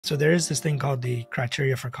So there is this thing called the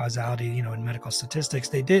criteria for causality, in medical statistics.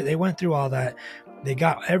 They went through all that. They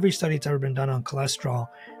got every study that's ever been done on cholesterol,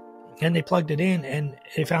 and they plugged it in, and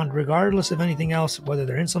they found, regardless of anything else, whether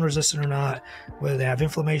they're insulin resistant or not, whether they have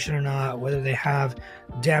inflammation or not, whether they have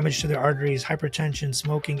damage to their arteries, hypertension,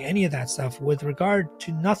 smoking, any of that stuff, with regard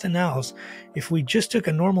to nothing else, if we just took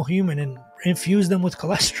a normal human and infused them with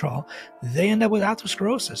cholesterol, they end up with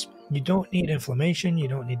atherosclerosis. You don't need inflammation, you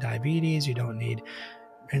don't need diabetes, you don't need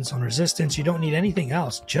insulin resistance, you don't need anything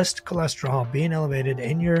else. Just cholesterol being elevated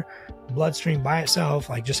in your bloodstream by itself,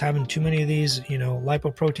 like just having too many of these,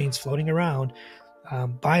 lipoproteins floating around,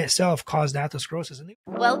 by itself caused atherosclerosis.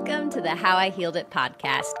 Welcome to the How I Healed It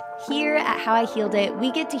podcast. Here at How I Healed It,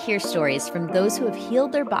 we get to hear stories from those who have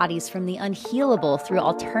healed their bodies from the unhealable through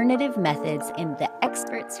alternative methods and the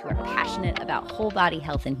experts who are passionate about whole body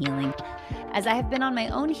health and healing. As I have been on my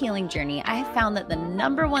own healing journey, I have found that the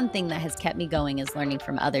number one thing that has kept me going is learning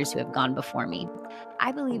from others who have gone before me.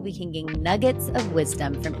 I believe we can gain nuggets of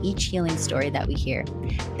wisdom from each healing story that we hear.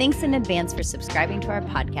 Thanks in advance for subscribing to our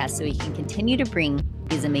podcast so we can continue to bring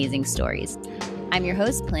these amazing stories. I'm your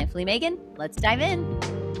host, Plantfully Megan. Let's dive in.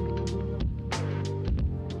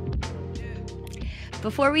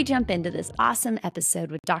 Before we jump into this awesome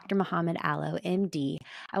episode with Dr. Mohammed Alo MD,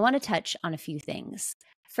 I want to touch on a few things.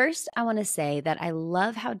 First, I want to say that I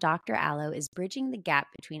love how Dr. Alo is bridging the gap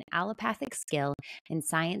between allopathic skill and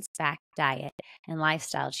science-backed diet and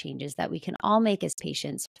lifestyle changes that we can all make as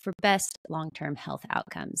patients for best long-term health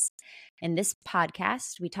outcomes. In this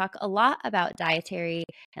podcast, we talk a lot about dietary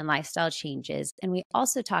and lifestyle changes, and we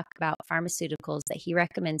also talk about pharmaceuticals that he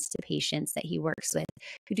recommends to patients that he works with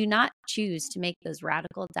who do not choose to make those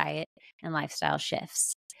radical diet and lifestyle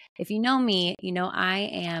shifts. If you know me, you know I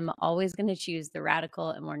am always going to choose the radical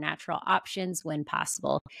and more natural options when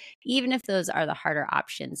possible, even if those are the harder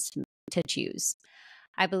options to choose.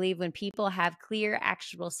 I believe when people have clear,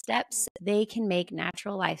 actionable steps, they can make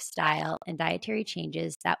natural lifestyle and dietary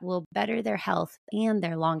changes that will better their health and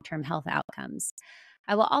their long-term health outcomes.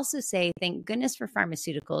 I will also say thank goodness for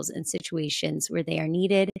pharmaceuticals in situations where they are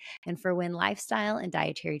needed and for when lifestyle and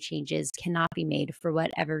dietary changes cannot be made for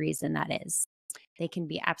whatever reason that is. They can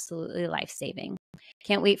be absolutely life-saving.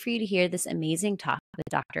 Can't wait for you to hear this amazing talk with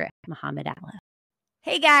Dr. Mohammed Alo.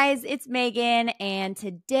 Hey guys, it's Megan, and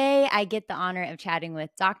today I get the honor of chatting with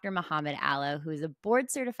Dr. Mohammed Alo, who is a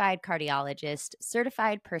board-certified cardiologist,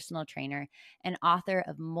 certified personal trainer, and author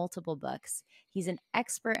of multiple books. He's an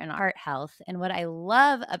expert in heart health, and what I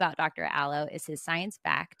love about Dr. Alo is his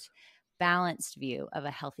science-backed, balanced view of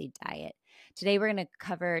a healthy diet. Today, we're going to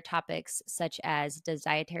cover topics such as, does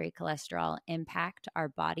dietary cholesterol impact our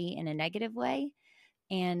body in a negative way?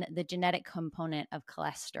 And the genetic component of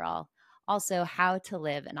cholesterol. Also, how to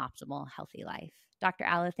live an optimal, healthy life. Dr.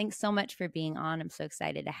 Alo, thanks so much for being on. I'm so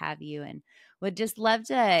excited to have you and would just love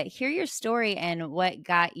to hear your story and what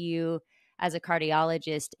got you as a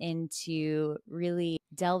cardiologist into really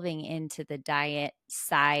delving into the diet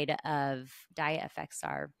side of diet affects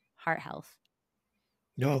our heart health.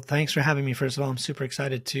 No, thanks for having me. First of all, I'm super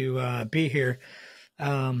excited to be here.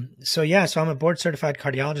 So I'm a board certified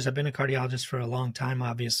cardiologist. I've been a cardiologist for a long time,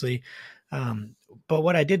 obviously. But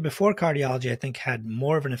what I did before cardiology, I think had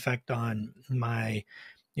more of an effect on my,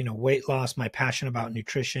 weight loss, my passion about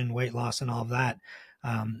nutrition, weight loss, and all of that.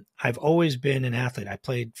 I've always been an athlete. I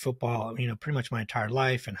played football, pretty much my entire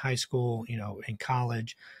life in high school, in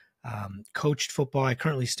college, coached football. I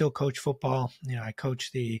currently still coach football. I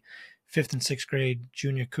coach the 5th and 6th grade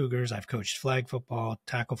junior Cougars. I've coached flag football,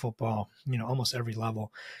 tackle football, almost every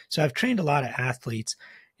level. So I've trained a lot of athletes.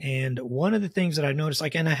 And one of the things that I noticed,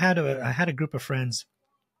 and I had a group of friends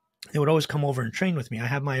that would always come over and train with me. I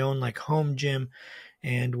have my own home gym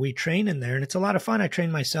and we train in there and it's a lot of fun. I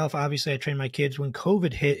train myself. Obviously I train my kids. When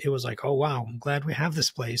COVID hit, it was like, oh, wow, I'm glad we have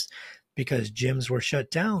this place because gyms were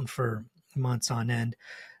shut down for months on end.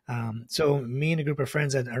 So me and a group of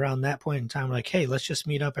friends at around that point in time were like, hey, let's just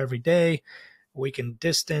meet up every day. We can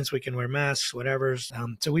distance, we can wear masks, whatever.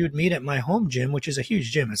 So we would meet at my home gym, which is a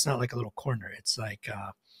huge gym. It's not like a little corner. It's like,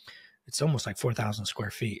 it's almost like 4,000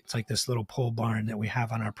 square feet. It's like this little pole barn that we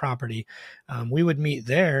have on our property. We would meet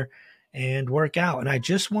there and work out. And I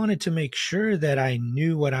just wanted to make sure that I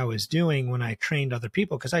knew what I was doing when I trained other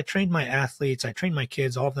people, because I trained my athletes, I trained my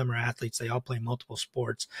kids, all of them are athletes. They all play multiple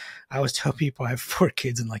sports. I always tell people I have 4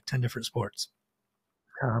 kids in 10 different sports.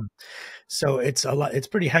 So it's a lot, it's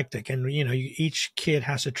pretty hectic. And, each kid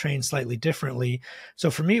has to train slightly differently.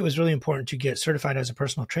 So for me, it was really important to get certified as a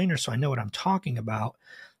personal trainer. So I know what I'm talking about.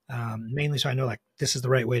 Mainly so I know this is the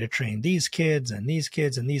right way to train these kids and these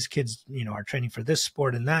kids and these kids, are training for this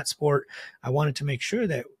sport and that sport. I wanted to make sure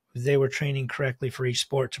that they were training correctly for each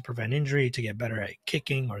sport to prevent injury, to get better at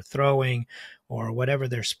kicking or throwing or whatever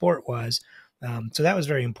their sport was. So that was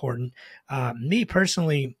very important. Me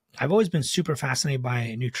personally, I've always been super fascinated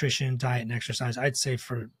by nutrition, diet, and exercise. I'd say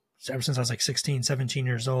for ever since I was like 16, 17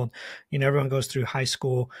 years old, everyone goes through high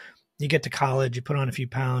school. You get to college, you put on a few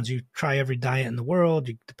pounds, you try every diet in the world,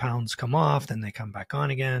 the pounds come off, then they come back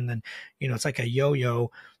on again. Then, it's like a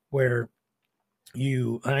yo-yo where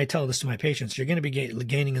and I tell this to my patients, you're going to be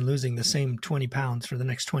gaining and losing the same 20 pounds for the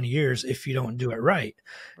next 20 years if you don't do it right.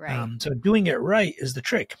 Right. So doing it right is the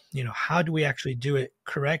trick. How do we actually do it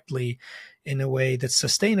correctly in a way that's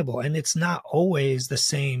sustainable? And it's not always the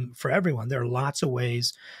same for everyone. There are lots of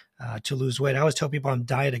ways to lose weight. I always tell people I'm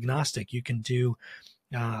diet agnostic. You can do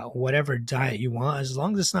whatever diet you want, as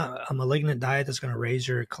long as it's not a malignant diet that's going to raise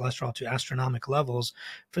your cholesterol to astronomical levels.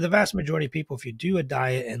 For the vast majority of people, if you do a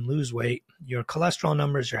diet and lose weight, your cholesterol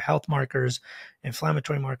numbers, your health markers,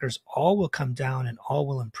 inflammatory markers, all will come down and all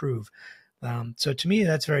will improve. So to me,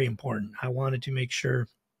 that's very important. I wanted to make sure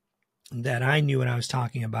that I knew what I was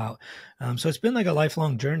talking about. So it's been like a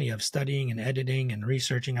lifelong journey of studying and editing and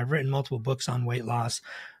researching. I've written multiple books on weight loss.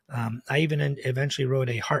 I even eventually wrote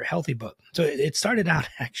a heart healthy book. So it started out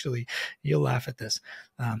actually, you'll laugh at this.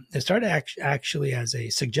 It started actually as a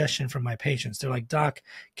suggestion from my patients. They're like, Doc,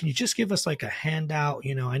 can you just give us like a handout?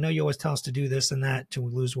 I know you always tell us to do this and that to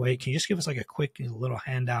lose weight. Can you just give us like a quick little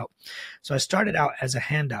handout? So I started out as a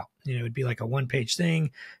handout. It would be like a 1-page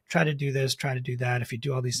thing. Try to do this, try to do that. If you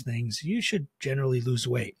do all these things, you should generally lose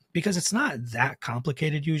weight, because it's not that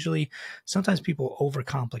complicated usually. Sometimes people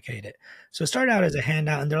overcomplicate it. So it started out as a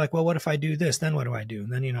handout, and they're like, well, what if I do this? Then what do I do?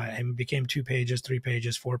 And then, it became 2 pages, 3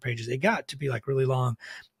 pages, 4 pages. It got to be like really long.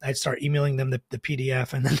 I'd start emailing them the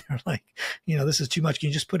PDF, and then they're like, this is too much. Can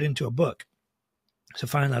you just put it into a book? So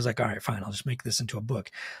finally I was like, all right, fine. I'll just make this into a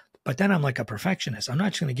book. But then I'm like a perfectionist. I'm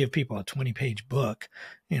not just going to give people a 20-page book.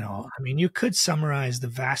 You could summarize the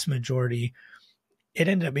vast majority. It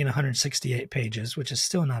ended up being 168 pages, which is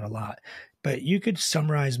still not a lot, but you could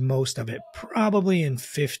summarize most of it probably in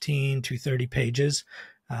 15 to 30 pages.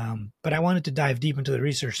 But I wanted to dive deep into the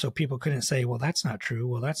research so people couldn't say, well, that's not true.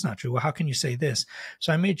 Well, that's not true. Well, how can you say this?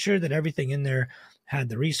 So I made sure that everything in there had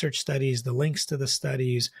the research studies, the links to the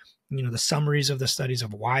studies, the summaries of the studies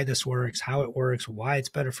of why this works, how it works, why it's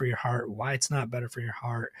better for your heart, why it's not better for your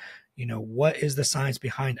heart. What is the science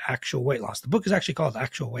behind actual weight loss? The book is actually called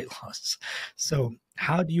Actual Weight Loss. So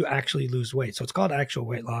how do you actually lose weight? So it's called Actual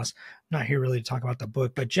Weight Loss. I'm not here really to talk about the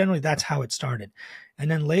book, but generally that's how it started. And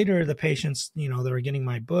then later the patients, they were getting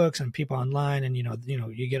my books and people online, and,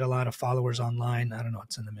 you get a lot of followers online. I don't know,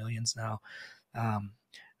 it's in the millions now.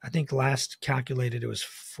 I think last calculated, it was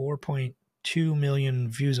 4.2 million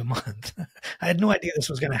views a month. I had no idea this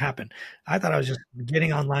was going to happen. I thought I was just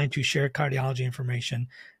getting online to share cardiology information.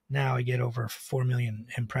 Now I get over 4 million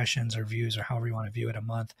impressions or views, or however you want to view it, a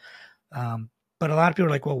month. But a lot of people are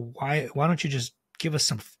like, well, why don't you just give us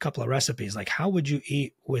some couple of recipes? Like, how would you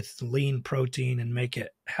eat with lean protein and make it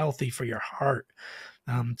healthy for your heart?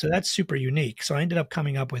 So that's super unique. So I ended up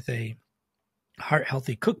coming up with a heart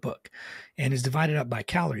healthy cookbook, and is divided up by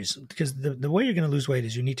calories, because the way you're going to lose weight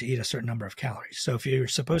is you need to eat a certain number of calories. So if you're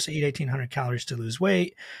supposed to eat 1,800 calories to lose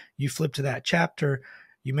weight, you flip to that chapter,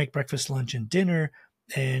 you make breakfast, lunch, and dinner,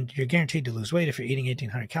 and you're guaranteed to lose weight if you're eating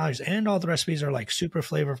 1,800 calories. And all the recipes are like super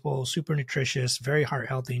flavorful, super nutritious, very heart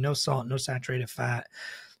healthy, no salt, no saturated fat.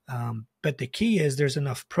 But the key is there's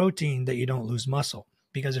enough protein that you don't lose muscle,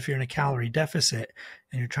 because if you're in a calorie deficit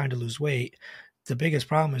and you're trying to lose weight, the biggest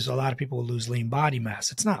problem is a lot of people will lose lean body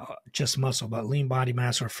mass. It's not just muscle, but lean body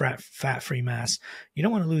mass or fat-free mass. You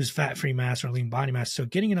don't want to lose fat-free mass or lean body mass. So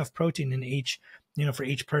getting enough protein in each, for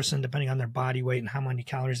each person, depending on their body weight and how many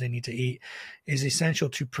calories they need to eat, is essential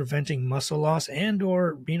to preventing muscle loss and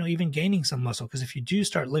or, even gaining some muscle. Because if you do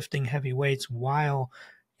start lifting heavy weights while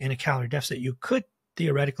in a calorie deficit, you could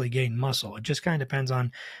theoretically gain muscle. It just kind of depends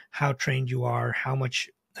on how trained you are, how much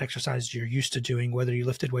exercise you're used to doing, whether you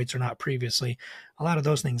lifted weights or not previously. A lot of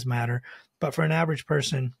those things matter. But for an average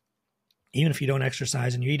person, even if you don't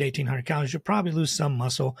exercise and you eat 1,800 calories, you'll probably lose some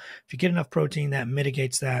muscle. If you get enough protein, that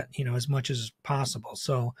mitigates that, as much as possible.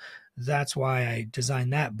 So that's why I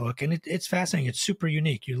designed that book. And it's fascinating. It's super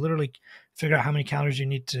unique. You literally figure out how many calories you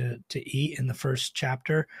need to eat in the first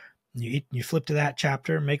chapter. You flip to that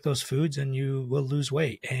chapter, make those foods, and you will lose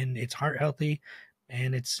weight. And it's heart healthy,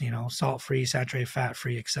 and it's, salt-free, saturated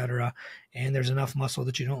fat-free, etc. And there's enough muscle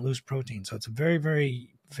that you don't lose protein. So it's a very,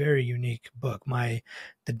 very, very unique book. The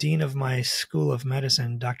dean of my school of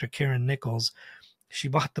medicine, Dr. Karen Nichols, she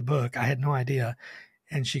bought the book. I had no idea.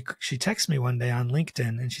 And she texted me one day on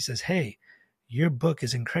LinkedIn, and she says, hey, your book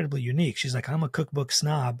is incredibly unique. She's like, I'm a cookbook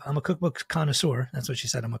snob. I'm a cookbook connoisseur. That's what she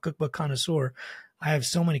said. I'm a cookbook connoisseur. I have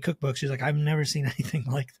so many cookbooks. She's like, I've never seen anything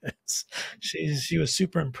like this. She was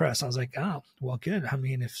super impressed. I was like, oh, well, good. I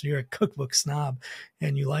mean, if you're a cookbook snob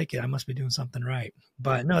and you like it, I must be doing something right.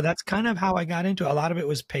 But no, that's kind of how I got into it. A lot of it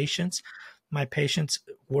was patients. My patients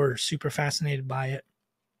were super fascinated by it.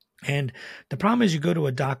 And the problem is you go to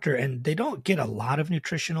a doctor and they don't get a lot of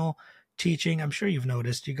nutritional teaching. I'm sure you've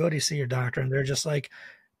noticed. You go to see your doctor and they're just like,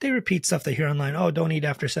 they repeat stuff they hear online. Oh, don't eat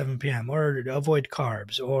after 7 p.m. or avoid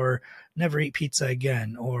carbs or never eat pizza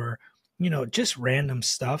again or, just random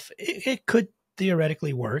stuff. It could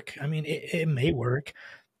theoretically work. I mean, it may work,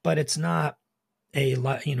 but it's not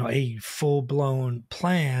a full blown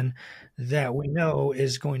plan that we know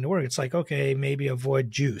is going to work. It's like, okay, maybe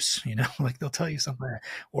avoid juice, like they'll tell you something like that,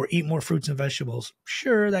 or eat more fruits and vegetables.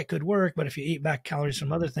 Sure, that could work, but if you eat back calories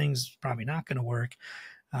from other things, probably not going to work.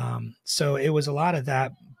 So it was a lot of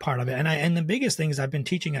that part of it. And the biggest thing is I've been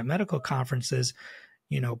teaching at medical conferences,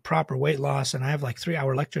 proper weight loss. And I have like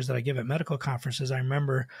 3-hour lectures that I give at medical conferences. I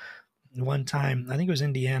remember one time, I think it was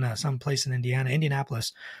Indiana, someplace in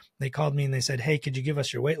Indianapolis, they called me and they said, hey, could you give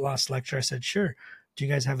us your weight loss lecture? I said, sure. Do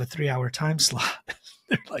you guys have a 3-hour time slot?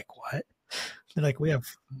 They're like, what? They're like,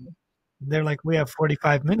 we have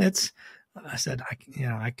 45 minutes. I said,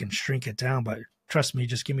 I can shrink it down, but trust me,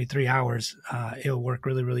 just give me 3 hours. It'll work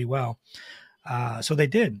really, really well. So they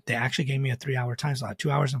did. They actually gave me a 3-hour time slot,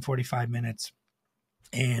 2 hours and 45 minutes.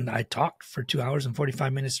 And I talked for 2 hours and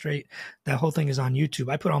 45 minutes straight. That whole thing is on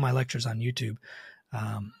YouTube. I put all my lectures on YouTube.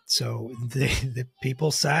 So the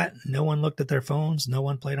people sat, no one looked at their phones, no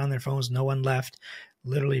one played on their phones, no one left,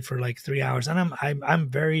 literally for like 3 hours. And I'm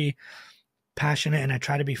very passionate and I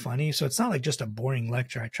try to be funny. So it's not like just a boring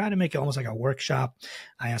lecture. I try to make it almost like a workshop.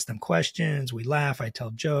 I ask them questions, we laugh, I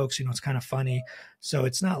tell jokes, it's kind of funny. So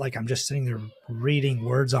it's not like I'm just sitting there reading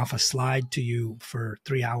words off a slide to you for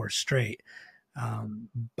 3 hours straight.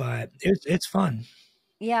 But it's fun.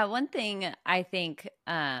 Yeah, one thing I think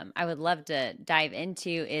I would love to dive into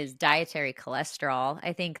is dietary cholesterol.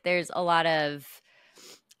 I think there's a lot of,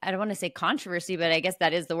 I don't want to say controversy, but I guess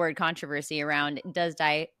that is the word, controversy, around does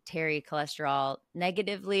dietary cholesterol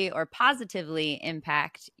negatively or positively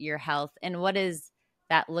impact your health? And what does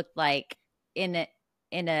that look like in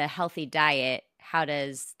a healthy diet? How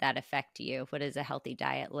does that affect you? What does a healthy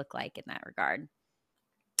diet look like in that regard?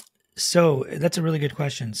 So that's a really good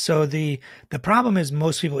question. So the problem is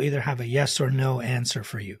most people either have a yes or no answer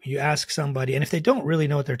for you. You ask somebody, and if they don't really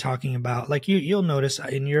know what they're talking about, like you'll notice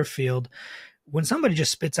in your field, when somebody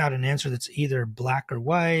just spits out an answer that's either black or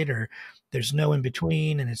white, or there's no in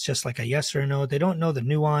between, and it's just like a yes or no, they don't know the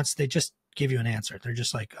nuance. They just give you an answer. They're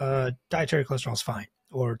just like, dietary cholesterol is fine,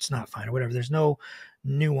 or it's not fine, or whatever. There's no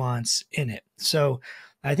nuance in it. So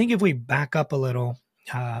I think if we back up a little,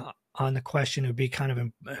 on the question, it would be kind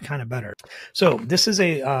of better. So this is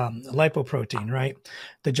a lipoprotein, right?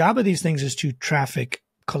 The job of these things is to traffic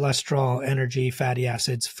cholesterol, energy, fatty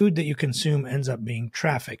acids. Food that you consume ends up being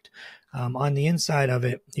trafficked. On the inside of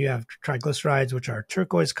it, you have triglycerides, which are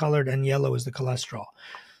turquoise colored, and yellow is the cholesterol.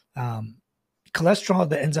 Cholesterol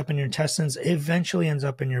that ends up in your intestines eventually ends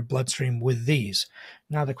up in your bloodstream with these.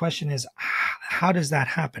 Now, the question is, how does that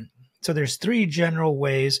happen? So there's 3 general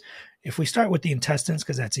ways. If we start with the intestines,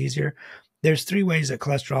 because that's easier, there's 3 ways that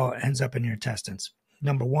cholesterol ends up in your intestines.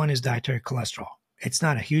 Number 1 is dietary cholesterol. It's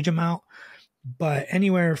not a huge amount, but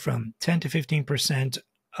anywhere from 10 to 15%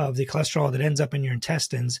 of the cholesterol that ends up in your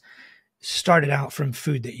intestines started out from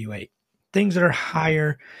food that you ate. Things that are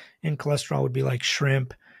higher in cholesterol would be like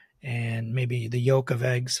shrimp and maybe the yolk of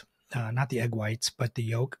eggs, not the egg whites, but the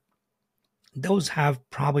yolk. Those have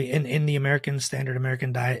probably in the standard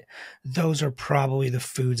American diet, those are probably the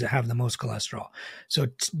foods that have the most cholesterol. So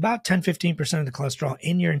it's about 10-15% of the cholesterol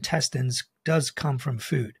in your intestines does come from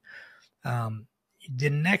food. The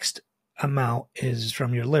next amount is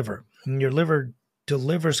from your liver. And your liver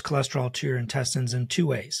delivers cholesterol to your intestines in 2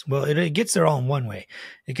 ways. Well, it gets there all in 1 way.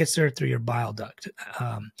 It gets there through your bile duct.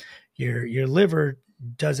 Your liver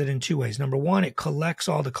does it in 2 ways. Number 1, it collects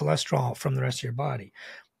all the cholesterol from the rest of your body.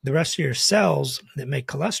 The rest of your cells that make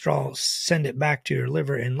cholesterol send it back to your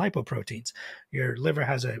liver in lipoproteins. Your liver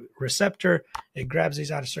has a receptor. It grabs these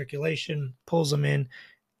out of circulation, pulls them in,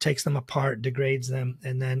 takes them apart, degrades them,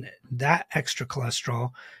 and then that extra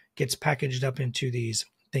cholesterol gets packaged up into these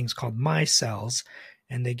things called micelles,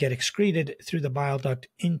 and they get excreted through the bile duct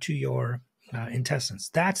into your intestines.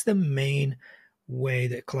 That's the main way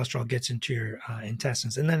that cholesterol gets into your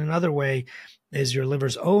intestines. And then another way is your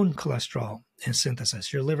liver's own cholesterol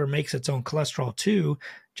synthesis. Your liver makes its own cholesterol too,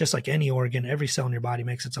 just like any organ. Every cell in your body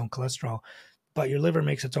makes its own cholesterol, but your liver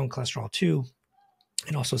makes its own cholesterol too.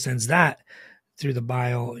 and also sends that through the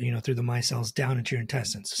bile, through the micelles down into your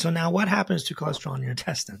intestines. So now what happens to cholesterol in your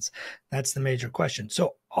intestines? That's the major question.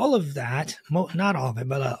 So all of that, not all of it,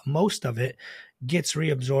 but most of it gets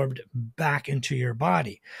reabsorbed back into your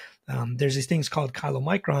body. There's these things called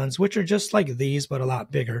chylomicrons, which are just like these, but a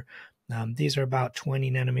lot bigger. These are about 20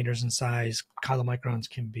 nanometers in size. Chylomicrons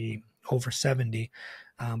can be over 70,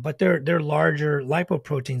 but they're larger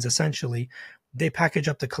lipoproteins, essentially. They package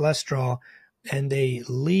up the cholesterol and they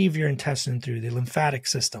leave your intestine through the lymphatic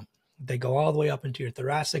system. They go all the way up into your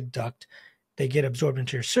thoracic duct. They get absorbed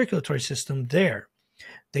into your circulatory system there.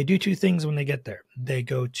 They do two things when they get there. They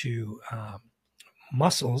go to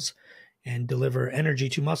muscles and deliver energy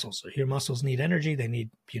to muscles. Your muscles need energy. They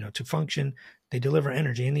need, to function. They deliver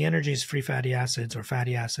energy. And the energy is free fatty acids or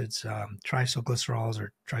fatty acids, triacylglycerols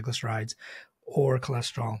or triglycerides, or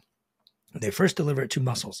cholesterol. They first deliver it to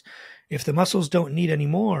muscles. If the muscles don't need any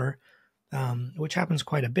more, which happens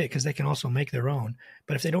quite a bit because they can also make their own.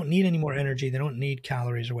 But if they don't need any more energy, they don't need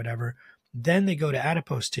calories or whatever, then they go to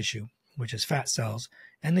adipose tissue, which is fat cells,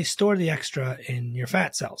 and they store the extra in your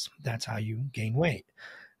fat cells. That's how you gain weight.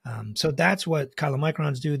 So that's what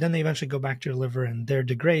chylomicrons do. Then they eventually go back to your liver and they're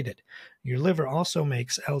degraded. Your liver also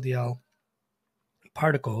makes LDL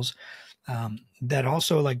particles that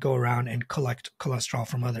also like go around and collect cholesterol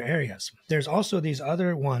from other areas. There's also these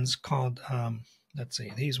other ones called,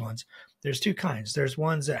 these ones. There's two kinds. There's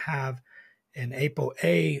ones that have an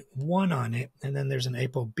ApoA1 on it, and then there's an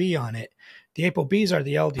ApoB on it. The ApoBs are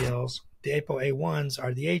the LDLs. The ApoA1s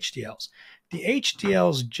are the HDLs. The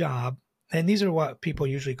HDL's job, and these are what people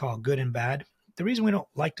usually call good and bad. The reason we don't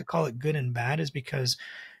like to call it good and bad is because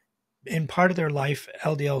in part of their life,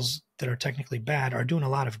 LDLs that are technically bad are doing a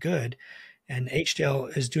lot of good, and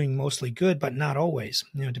HDL is doing mostly good, but not always,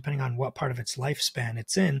 depending on what part of its lifespan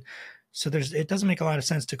it's in. So it doesn't make a lot of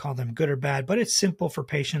sense to call them good or bad, but it's simple for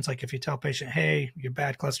patients. Like if you tell a patient, hey, your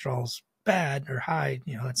bad cholesterol's bad or high,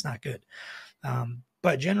 that's not good.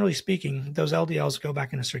 But generally speaking, those LDLs go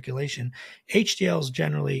back into circulation. HDLs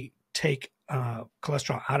generally take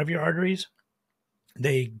cholesterol out of your arteries.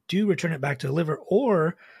 They do return it back to the liver,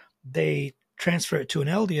 or they transfer it to an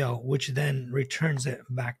LDL, which then returns it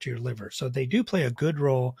back to your liver. So they do play a good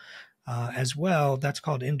role as well. That's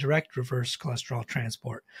called indirect reverse cholesterol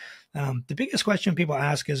transport. The biggest question people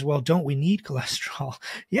ask is, well, don't we need cholesterol?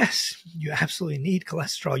 Yes, you absolutely need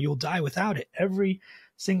cholesterol. You'll die without it. Every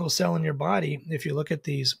single cell in your body, if you look at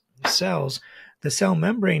these cells, the cell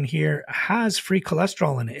membrane here has free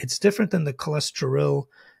cholesterol in it. It's different than the cholesterol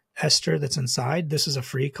ester that's inside. This is a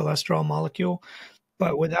free cholesterol molecule.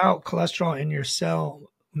 But without cholesterol in your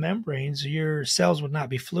cell membranes, your cells would not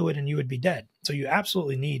be fluid and you would be dead. So you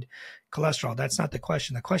absolutely need cholesterol. That's not the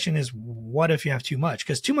question. The question is, what if you have too much?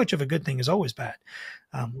 Because too much of a good thing is always bad.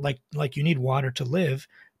 Like you need water to live,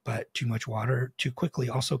 but too much water too quickly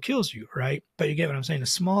also kills you, right? But you get what I'm saying? A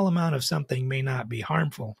small amount of something may not be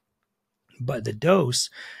harmful, but the dose,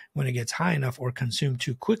 when it gets high enough or consumed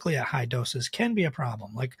too quickly at high doses, can be a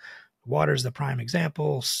problem. Like water is the prime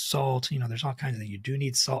example. Salt, there's all kinds of things. You do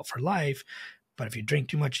need salt for life, but if you drink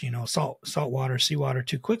too much, salt water, seawater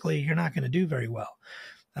too quickly, you're not going to do very well.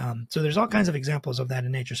 So there's all kinds of examples of that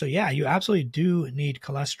in nature. So yeah, you absolutely do need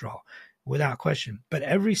cholesterol without question, but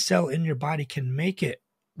every cell in your body can make it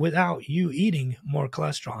without you eating more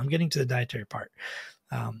cholesterol. I'm getting to the dietary part.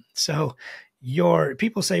 So your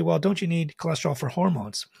people say, well, don't you need cholesterol for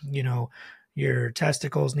hormones? Your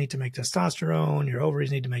testicles need to make testosterone, your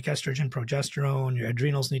ovaries need to make estrogen, progesterone, your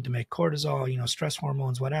adrenals need to make cortisol, stress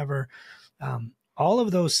hormones, whatever. All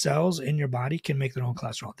of those cells in your body can make their own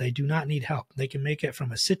cholesterol. They do not need help. They can make it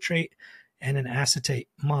from a citrate and an acetate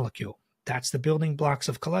molecule. That's the building blocks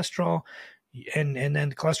of cholesterol. And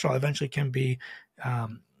then cholesterol eventually can be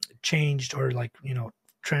changed or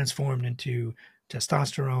transformed into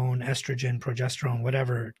testosterone, estrogen, progesterone,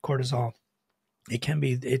 whatever, cortisol.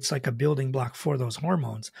 It's like a building block for those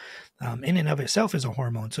hormones. In and of itself is a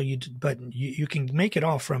hormone. So you can make it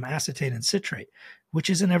all from acetate and citrate, which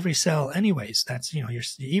is in every cell anyways. That's,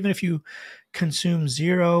 even if you consume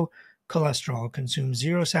zero cholesterol, consume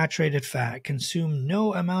zero saturated fat, consume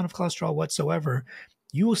no amount of cholesterol whatsoever,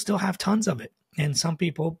 you will still have tons of it. And some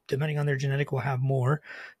people, depending on their genetic, will have more.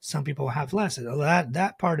 Some people will have less.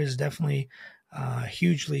 That part is definitely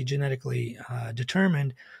hugely genetically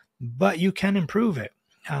determined, but you can improve it.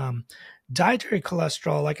 Dietary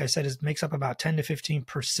cholesterol, like I said, makes up about 10 to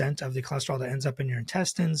 15% of the cholesterol that ends up in your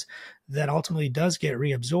intestines that ultimately does get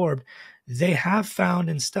reabsorbed. They have found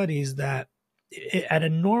in studies that at a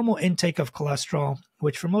normal intake of cholesterol,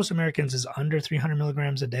 which for most Americans is under 300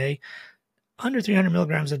 milligrams a day, under 300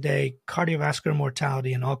 milligrams a day, cardiovascular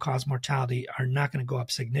mortality and all-cause mortality are not going to go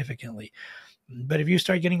up significantly. But if you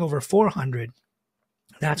start getting over 400,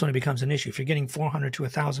 that's when it becomes an issue. If you're getting 400 to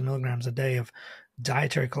 1,000 milligrams a day of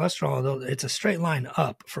dietary cholesterol, it's a straight line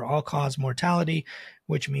up for all-cause mortality,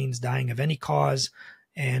 which means dying of any cause,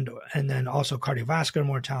 and then also cardiovascular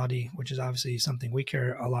mortality, which is obviously something we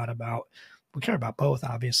care a lot about. We care about both,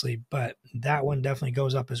 obviously, but that one definitely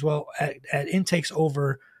goes up as well at intakes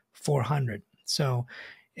over 400. So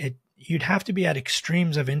you'd have to be at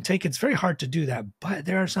extremes of intake. It's very hard to do that, but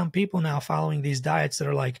there are some people now following these diets that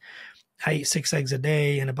are like, I eat 6 eggs a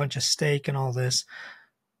day and a bunch of steak and all this.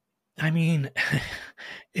 I mean,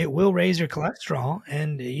 it will raise your cholesterol,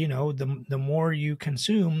 and the more you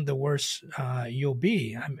consume, the worse you'll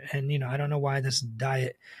be. And I don't know why this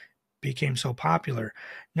diet became so popular.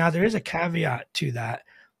 Now, there is a caveat to that,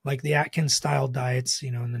 like the Atkins style diets,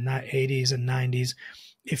 in the 80s and 90s.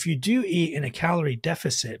 If you do eat in a calorie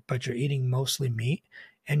deficit, but you're eating mostly meat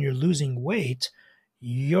and you're losing weight,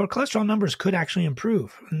 your cholesterol numbers could actually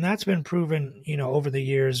improve. And that's been proven, over the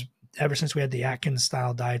years, ever since we had the Atkins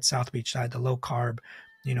style diet, South Beach diet, the low carb,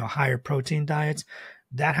 higher protein diets.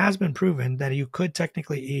 That has been proven that you could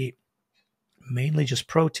technically eat mainly just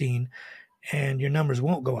protein and your numbers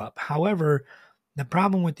won't go up. However, the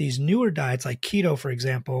problem with these newer diets like keto, for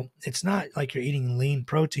example, it's not like you're eating lean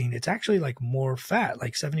protein. It's actually like more fat,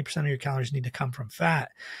 like 70% of your calories need to come from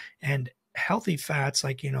fat. And healthy fats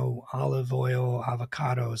like, olive oil,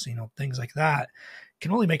 avocados, things like that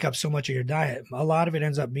can only make up so much of your diet. A lot of it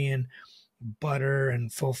ends up being butter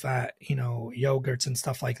and full fat, yogurts and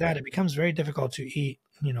stuff like that. It becomes very difficult to eat,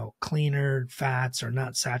 cleaner fats or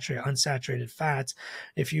not unsaturated fats.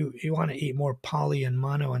 If you want to eat more poly and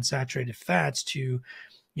mono unsaturated fats to,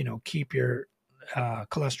 keep your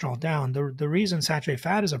cholesterol down. The reason saturated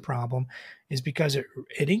fat is a problem is because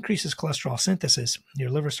it increases cholesterol synthesis.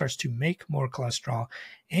 Your liver starts to make more cholesterol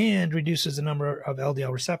and reduces the number of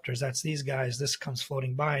LDL receptors. That's these guys. This comes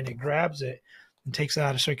floating by and it grabs it and takes it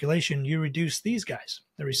out of circulation. You reduce these guys,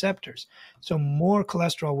 the receptors. So more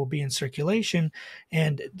cholesterol will be in circulation,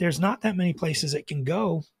 and there's not that many places it can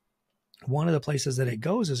go. One of the places that it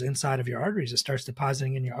goes is inside of your arteries. It starts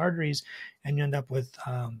depositing in your arteries, and you end up with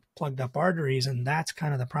plugged up arteries. And that's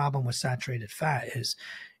kind of the problem with saturated fat, is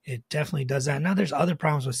it definitely does that. Now, there's other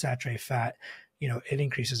problems with saturated fat. It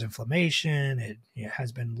increases inflammation. It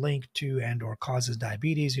has been linked to and or causes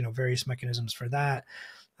diabetes, various mechanisms for that.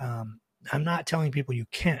 I'm not telling people you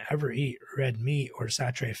can't ever eat red meat or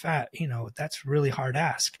saturated fat. That's really hard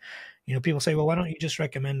ask. People say, well, why don't you just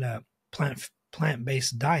recommend a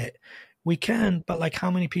plant-based diet? We can, but like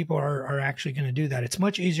how many people are actually going to do that? It's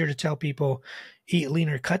much easier to tell people eat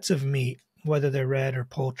leaner cuts of meat, whether they're red or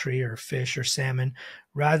poultry or fish or salmon,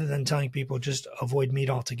 rather than telling people just avoid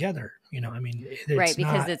meat altogether. It's right,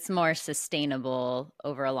 because it's more sustainable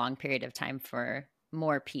over a long period of time for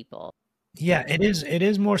more people. Yeah, it is. It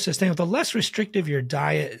is more sustainable. The less restrictive your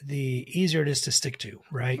diet, the easier it is to stick to,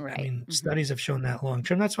 right? Studies have shown that long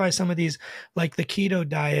term. That's why some of these, like the keto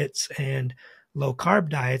diets and low carb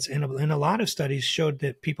diets, in a lot of studies showed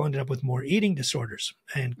that people ended up with more eating disorders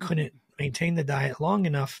and couldn't maintain the diet long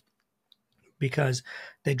enough because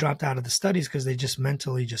they dropped out of the studies because they just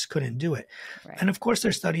mentally just couldn't do it. Right. And of course,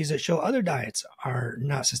 there's studies that show other diets are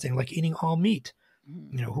not sustainable, like eating all meat.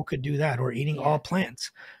 Who could do that? Or eating all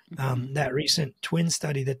plants. That recent twin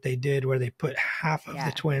study that they did where they put half of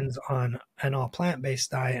the twins on an all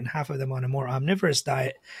plant-based diet and half of them on a more omnivorous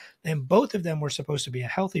diet. And both of them were supposed to be a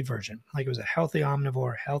healthy version. Like it was a healthy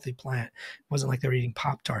omnivore, healthy plant. It wasn't like they were eating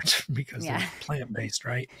Pop-Tarts because they're plant-based,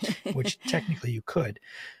 right? Which technically you could.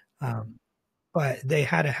 But they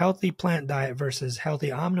had a healthy plant diet versus healthy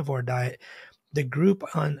omnivore diet. The group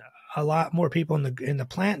on a lot more people in the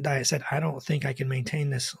plant diet said, I don't think I can maintain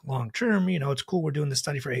this long term. It's cool we're doing this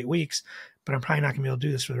study for 8 weeks, but I'm probably not gonna be able to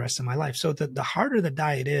do this for the rest of my life. So the harder the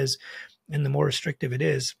diet is and the more restrictive it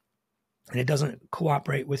is, and it doesn't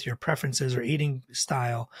cooperate with your preferences or eating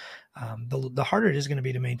style, the harder it is going to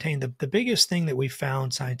be to maintain. The biggest thing that we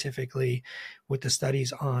found scientifically with the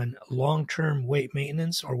studies on long-term weight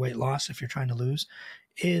maintenance or weight loss, if you're trying to lose,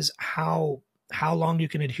 is how long you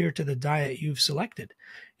can adhere to the diet you've selected.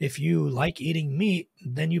 If you like eating meat,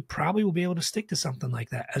 then you probably will be able to stick to something like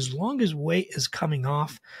that. As long as weight is coming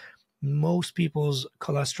off, most people's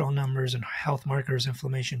cholesterol numbers and health markers,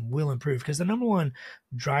 inflammation will improve, because the number one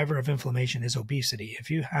driver of inflammation is obesity. If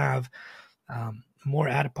you have more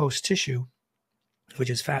adipose tissue, which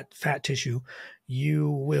is fat tissue, you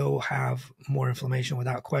will have more inflammation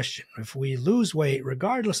without question. If we lose weight,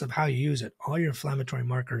 regardless of how you use it, all your inflammatory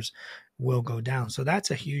markers will go down. So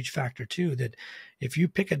that's a huge factor too, that if you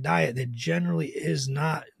pick a diet that generally is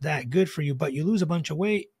not that good for you, but you lose a bunch of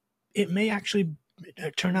weight, it may actually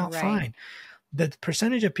turn out fine. The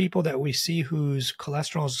percentage of people that we see whose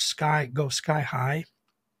cholesterol's go sky high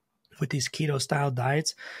with these keto style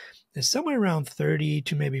diets is somewhere around 30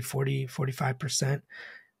 to maybe 40, 45%.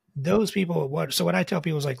 Those people, what I tell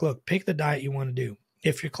people is like, look, pick the diet you want to do.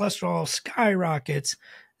 If your cholesterol skyrockets,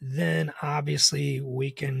 then obviously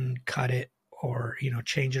we can cut it or,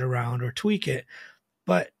 change it around or tweak it.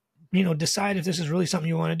 But, decide if this is really something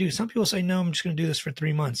you want to do. Some people say, no, I'm just going to do this for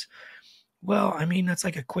 3 months. Well, I mean, that's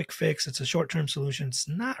like a quick fix. It's a short-term solution. It's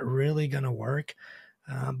not really going to work.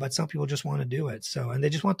 But some people just want to do it. So, and they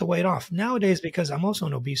just want the weight off. Nowadays, because I'm also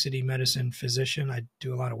an obesity medicine physician, I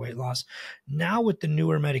do a lot of weight loss. Now with the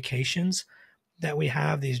newer medications that we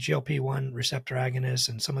have, these GLP-1 receptor agonists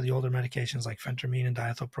and some of the older medications like phentermine and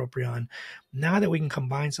diethylpropion, now that we can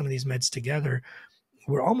combine some of these meds together,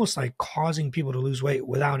 we're almost like causing people to lose weight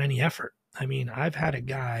without any effort. I mean, I've had a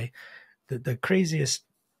guy, the craziest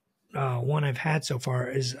one I've had so far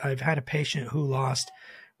is I've had a patient who lost,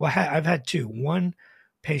 I've had two. One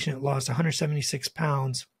patient lost 176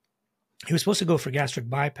 pounds. He was supposed to go for gastric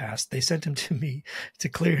bypass. They sent him to me to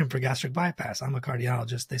clear him for gastric bypass. I'm a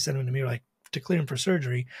cardiologist. They sent him to me like to clear him for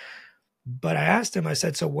surgery. But I asked him, I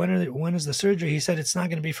said, so when is the surgery? He said, it's not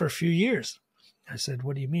going to be for a few years. I said,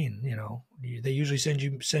 what do you mean? They usually send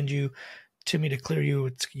you to me to clear you.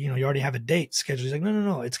 It's, you already have a date scheduled. He's like,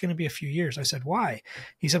 no, it's going to be a few years. I said, why?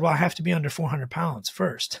 He said, well, I have to be under 400 pounds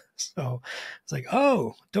first. So it's like,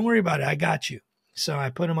 oh, don't worry about it. I got you. So I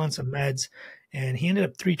put him on some meds and he ended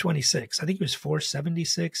up 326. I think he was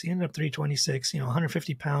 476. He ended up 326,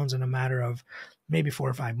 150 pounds in a matter of maybe 4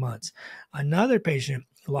 or 5 months. Another patient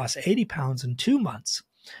lost 80 pounds in 2 months.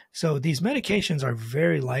 So these medications are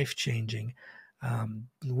very life-changing.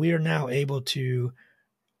 We are now able to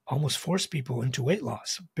almost force people into weight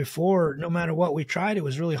loss. Before, no matter what we tried, it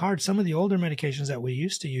was really hard. Some of the older medications that we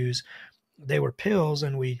used to use, they were pills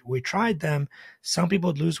and we tried them. Some people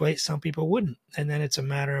would lose weight, some people wouldn't. And then it's a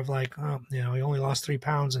matter of like, he only lost 3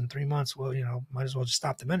 pounds in 3 months. Well, might as well just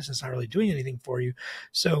stop the medicine. It's not really doing anything for you.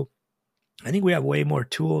 So I think we have way more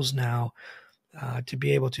tools now to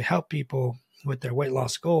be able to help people with their weight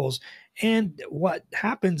loss goals. And what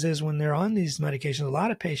happens is when they're on these medications, a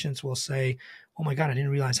lot of patients will say, oh my God, I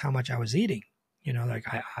didn't realize how much I was eating. Like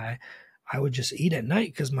I would just eat at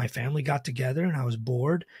night because my family got together and I was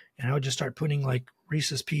bored and I would just start putting like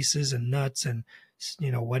Reese's Pieces and nuts and,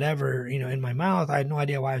 whatever, in my mouth. I had no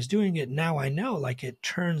idea why I was doing it. Now I know, like, it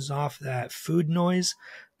turns off that food noise.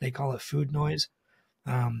 They call it food noise.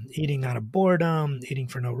 Eating out of boredom, eating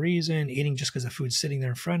for no reason, eating just because the food's sitting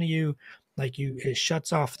there in front of you. It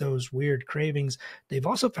shuts off those weird cravings. They've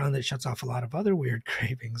also found that it shuts off a lot of other weird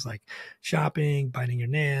cravings like shopping, biting your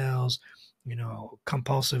nails,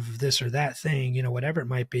 compulsive this or that thing, whatever it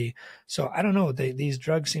might be. So I don't know. These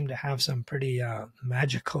drugs seem to have some pretty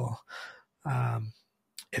magical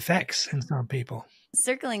effects in some people.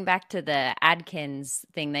 Circling back to the Adkins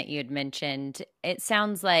thing that you had mentioned, it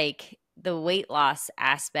sounds like the weight loss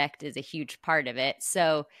aspect is a huge part of it.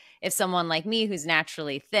 So if someone like me who's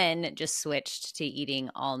naturally thin just switched to eating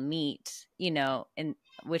all meat, and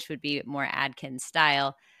which would be more Atkins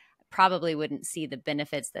style, probably wouldn't see the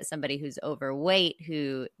benefits that somebody who's overweight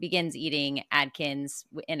who begins eating Atkins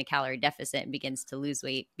in a calorie deficit and begins to lose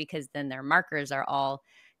weight, because then their markers are all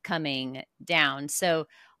coming down. So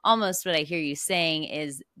almost what I hear you saying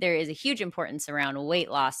is there is a huge importance around weight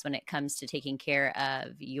loss when it comes to taking care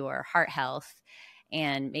of your heart health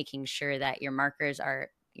and making sure that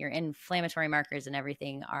your inflammatory markers and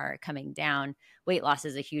everything are coming down. Weight loss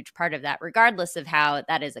is a huge part of that. Regardless of how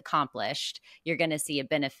that is accomplished, you're going to see a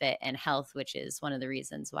benefit in health, which is one of the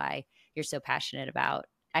reasons why you're so passionate about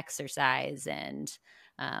exercise and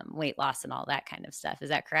weight loss and all that kind of stuff. Is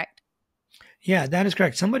that correct? Yeah, that is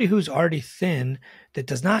correct. Somebody who's already thin that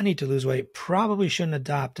does not need to lose weight probably shouldn't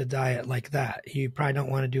adopt a diet like that. You probably don't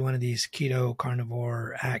want to do one of these keto,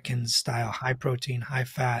 carnivore, Atkins style, high protein, high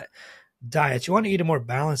fat diets. You want to eat a more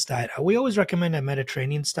balanced diet. We always recommend a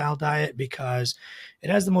Mediterranean style diet because it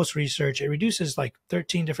has the most research. It reduces like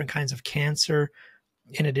 13 different kinds of cancer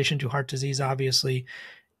in addition to heart disease, obviously.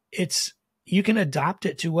 You can adopt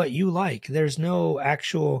it to what you like. There's no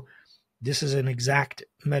actual, this is an exact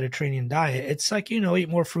Mediterranean diet. It's like, eat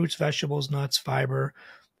more fruits, vegetables, nuts, fiber,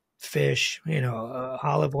 fish,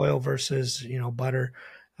 olive oil versus, butter.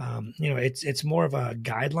 It's more of a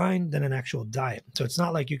guideline than an actual diet. So it's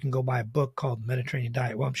not like you can go buy a book called Mediterranean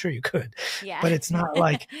Diet. Well, I'm sure you could, Yeah. but it's not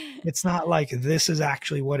like this is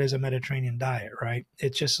actually what is a Mediterranean diet, right?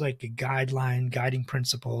 It's just like a guideline, guiding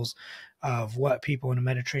principles of what people in a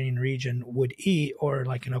Mediterranean region would eat, or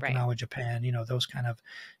like in Right. Okinawa, Japan, those kind of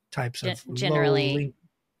types of low Generally link.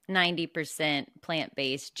 90%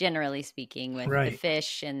 plant-based, generally speaking, with the Right.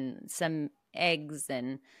 fish and some eggs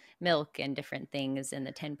and milk and different things in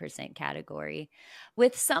the 10% category.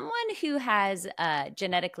 With someone who has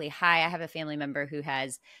genetically high, I have a family member who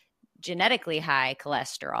has genetically high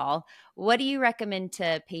cholesterol. What do you recommend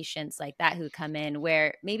to patients like that who come in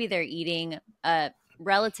where maybe they're eating a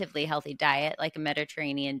relatively healthy diet, like a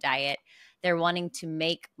Mediterranean diet? They're wanting to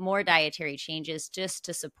make more dietary changes just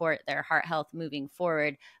to support their heart health moving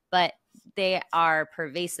forward, but they are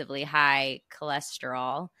pervasively high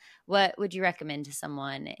cholesterol. What would you recommend to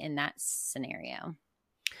someone in that scenario?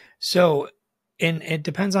 So, and it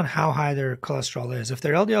depends on how high their cholesterol is. If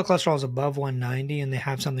their LDL cholesterol is above 190 and they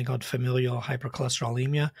have something called familial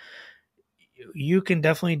hypercholesterolemia, you can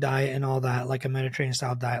definitely diet and all that, like a Mediterranean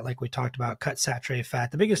style diet, like we talked about, cut saturated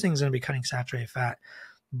fat. The biggest thing is going to be cutting saturated fat.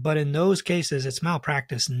 But in those cases, it's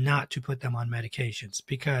malpractice not to put them on medications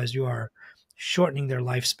because you are shortening their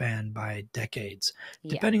lifespan by decades,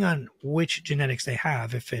 Yeah. depending on which genetics they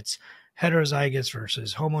have. If it's heterozygous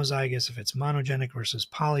versus homozygous, if it's monogenic versus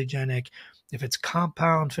polygenic, if it's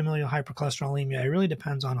compound familial hypercholesterolemia, it really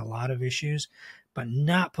depends on a lot of issues. But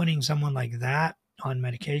not putting someone like that on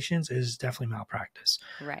medications is definitely malpractice.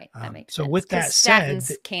 Right. That makes So sense. with Because that said,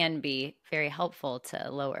 statins can be very helpful to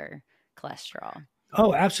lower cholesterol.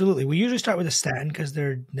 oh, absolutely. We usually start with a statin because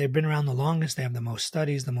they've been around the longest. They have the most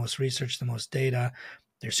studies, the most research, the most data.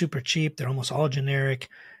 They're super cheap. They're almost all generic.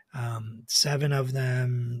 7 of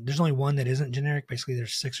them. There's only one that isn't generic. Basically,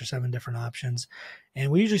 there's 6 or 7 different options,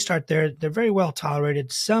 and we usually start there. They're very well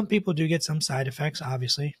tolerated. Some people do get some side effects,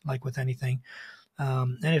 obviously, like with anything.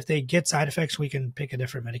 And if they get side effects, we can pick a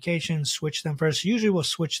different medication, switch them first. Usually, we'll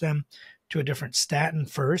switch them to a different statin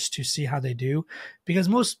first to see how they do, because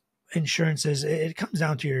most insurances, it comes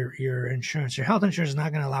down to your insurance. Your health insurance is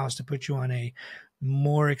not going to allow us to put you on a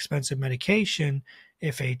more expensive medication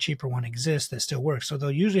if a cheaper one exists that still works. So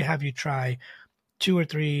they'll usually have you try 2 or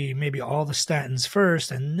 3, maybe all the statins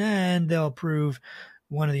first, and then they'll approve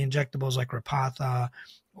one of the injectables like Repatha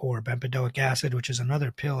or bempedoic acid, which is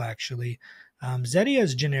another pill actually. Zetia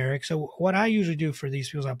is generic. So what I usually do for these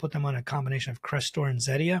people is I put them on a combination of Crestor and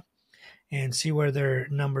Zetia and see where their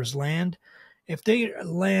numbers land. If they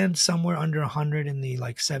land somewhere under 100 in the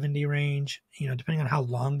like 70 range, depending on how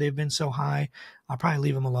long they've been so high, I'll probably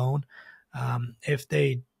leave them alone. If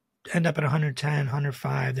they end up at 110,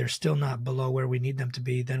 105, they're still not below where we need them to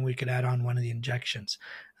be, then we could add on one of the injections.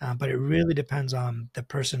 But it really depends on the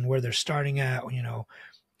person, where they're starting at,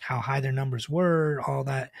 how high their numbers were, all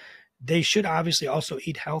that. They should obviously also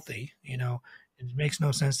eat healthy. It makes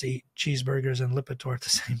no sense to eat cheeseburgers and Lipitor at the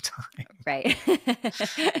same time. Right.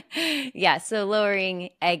 Yeah. So lowering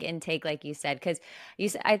egg intake, like you said, because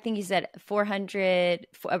I think you said 400,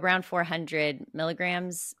 around 400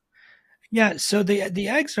 milligrams. Yeah. So the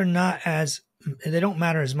eggs are not they don't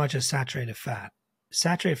matter as much as saturated fat.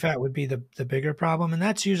 Saturated fat would be the bigger problem. And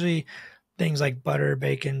that's usually things like butter,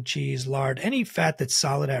 bacon, cheese, lard. Any fat that's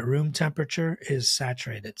solid at room temperature is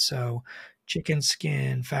saturated. So chicken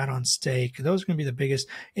skin, fat on steak, those are going to be the biggest.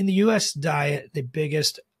 In the U.S. diet, the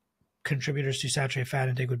biggest contributors to saturated fat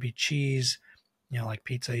intake would be cheese, like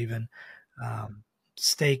pizza even,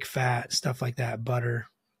 steak fat, stuff like that, butter.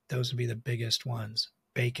 Those would be the biggest ones.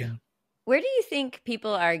 Bacon. Where do you think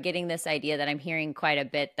people are getting this idea that I'm hearing quite a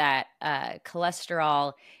bit that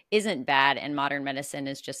cholesterol isn't bad and modern medicine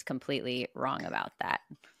is just completely wrong about that?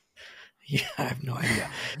 Yeah, I have no idea.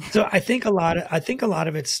 So I think a lot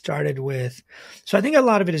of it started with, so I think a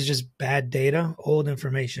lot of it is just bad data, old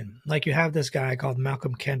information. Like you have this guy called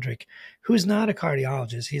Malcolm Kendrick, who's not a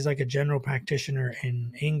cardiologist. He's like a general practitioner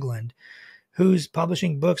in England who's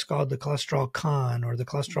publishing books called The Cholesterol Con or The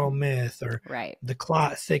Cholesterol Myth or Right. The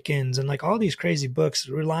Clot Thickens and like all these crazy books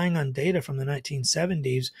relying on data from the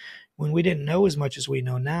 1970s when we didn't know as much as we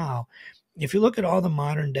know now. If you look at all the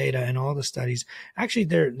modern data and all the studies, actually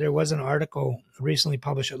there was an article recently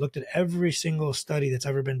published that looked at every single study that's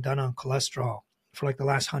ever been done on cholesterol for like the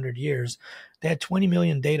last 100 years. They had 20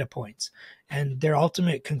 million data points. And their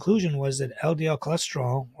ultimate conclusion was that LDL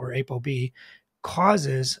cholesterol, or ApoB,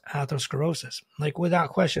 causes atherosclerosis. Like without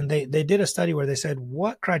question, they did a study where they said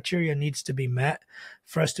what criteria needs to be met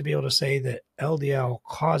for us to be able to say that LDL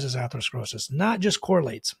causes atherosclerosis, not just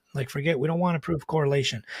correlates. Like forget, we don't want to prove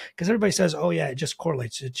correlation because everybody says, oh yeah, it just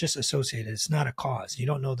correlates. It's just associated. It's not a cause. You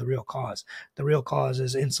don't know the real cause. The real cause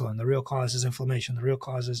is insulin. The real cause is inflammation. The real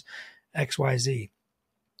cause is XYZ.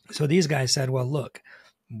 So these guys said, well, look,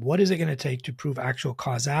 what is it going to take to prove actual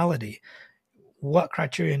causality? What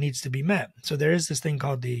criteria needs to be met? So there is this thing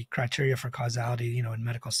called the criteria for causality, in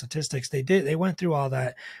medical statistics. They went through all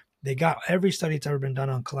that. They got every study that's ever been done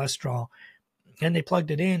on cholesterol and they plugged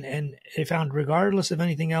it in and they found regardless of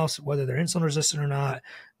anything else, whether they're insulin resistant or not,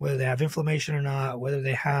 whether they have inflammation or not, whether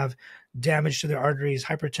they have damage to their arteries,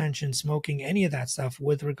 hypertension, smoking, any of that stuff,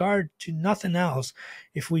 with regard to nothing else,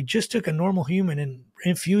 if we just took a normal human and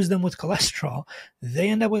infused them with cholesterol, they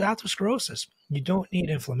end up with atherosclerosis. You don't need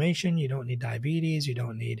inflammation. You don't need diabetes. You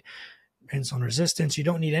don't need insulin resistance. You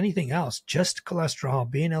don't need anything else. Just cholesterol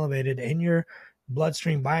being elevated in your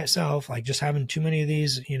bloodstream by itself, like just having too many of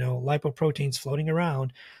these, lipoproteins floating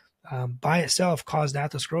around by itself caused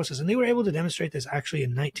atherosclerosis. And they were able to demonstrate this actually in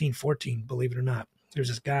 1914, believe it or not. There's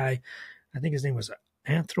this guy, I think his name was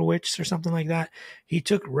Anthrowitz or something like that. He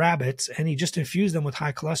took rabbits and he just infused them with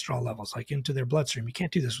high cholesterol levels, like into their bloodstream. You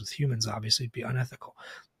can't do this with humans, obviously, it'd be unethical.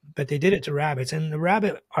 But they did it to rabbits, and the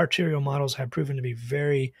rabbit arterial models have proven to be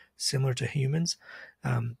very similar to humans.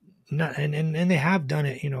 And they have done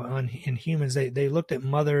it, in humans. They looked at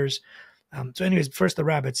mothers. So anyways, first the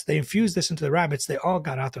rabbits, they infused this into the rabbits. They all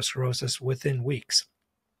got atherosclerosis within weeks.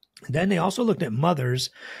 Then they also looked at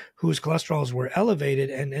mothers whose cholesterols were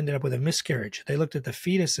elevated and ended up with a miscarriage. They looked at the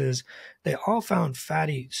fetuses. They all found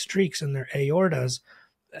fatty streaks in their aortas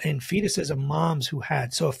in fetuses of moms who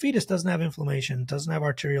had. So a fetus doesn't have inflammation, doesn't have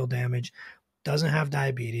arterial damage, doesn't have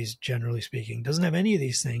diabetes, generally speaking, doesn't have any of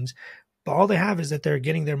these things. But all they have is that they're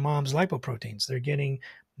getting their mom's lipoproteins. They're getting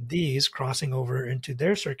these crossing over into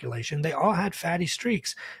their circulation. They all had fatty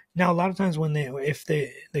streaks. Now, a lot of times if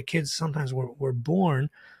the kids sometimes were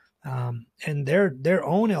born and their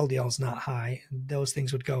own LDL is not high, those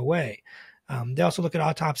things would go away. They also look at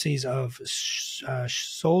autopsies of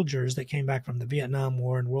soldiers that came back from the Vietnam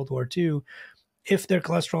War and World War II. If their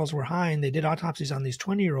cholesterols were high, and they did autopsies on these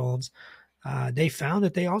 20-year-olds, they found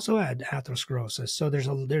that they also had atherosclerosis. So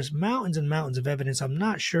there's mountains and mountains of evidence. I'm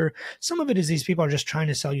not sure. Some of it is these people are just trying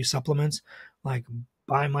to sell you supplements, like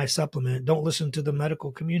buy my supplement. Don't listen to the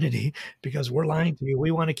medical community because we're lying to you.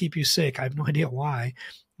 We want to keep you sick. I have no idea why.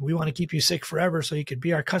 We want to keep you sick forever so you could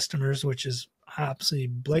be our customers, which is absolutely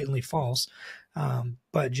blatantly false.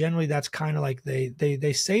 But generally that's kind of like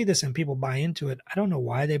they say this and people buy into it. I don't know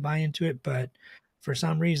why they buy into it, but for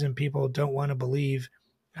some reason people don't want to believe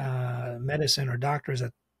medicine or doctors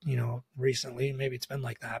that, recently, maybe it's been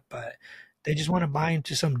like that, but they just want to buy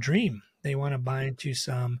into some dream. They want to buy into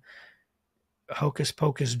some hocus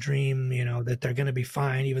pocus dream, that they're going to be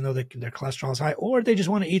fine, even though their cholesterol is high, or they just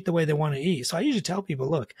want to eat the way they want to eat. So I usually tell people,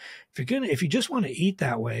 look, if you just want to eat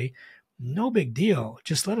that way, no big deal.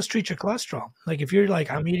 Just let us treat your cholesterol. Like if you're like,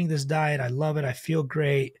 I'm eating this diet, I love it, I feel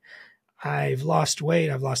great, I've lost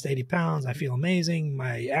weight, I've lost 80 pounds, I feel amazing,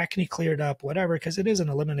 my acne cleared up, whatever, because it is an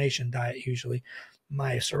elimination diet usually.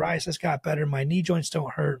 My psoriasis got better, my knee joints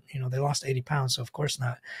don't hurt, they lost 80 pounds, so of course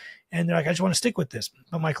not. And they're like, I just want to stick with this,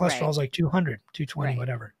 but my cholesterol is like 200, 220,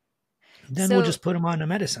 whatever. Then we'll just put them on a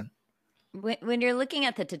medicine. When you're looking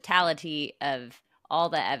at the totality of all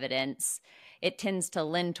the evidence, it tends to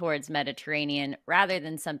lend towards Mediterranean rather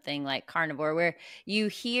than something like carnivore, where you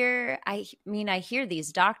hear, I hear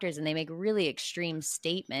these doctors and they make really extreme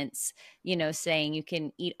statements, saying you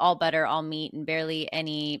can eat all butter, all meat, and barely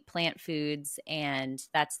any plant foods, and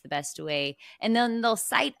that's the best way. And then they'll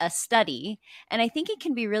cite a study. And I think it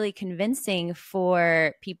can be really convincing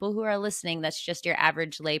for people who are listening. That's just your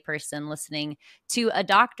average layperson listening to a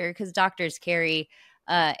doctor, because doctors carry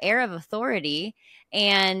air of authority.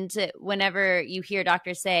 And whenever you hear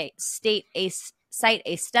doctors cite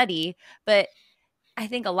a study, but I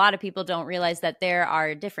think a lot of people don't realize that there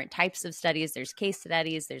are different types of studies. There's case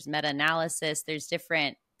studies, there's meta-analysis, there's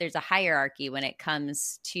a hierarchy when it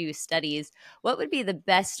comes to studies. What would be the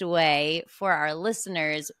best way for our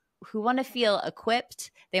listeners who want to feel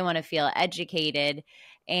equipped, they want to feel educated,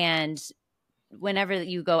 and whenever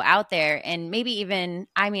you go out there, and maybe even,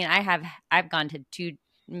 I've gone to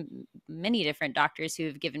many different doctors who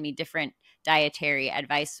have given me different dietary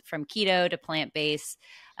advice, from keto to plant-based,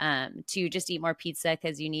 to just eat more pizza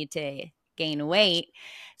because you need to gain weight.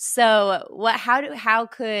 So how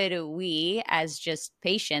could we as just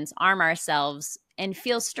patients arm ourselves and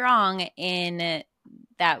feel strong in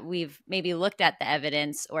that we've maybe looked at the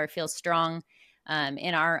evidence, or feel strong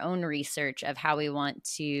in our own research of how we want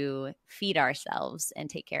to feed ourselves and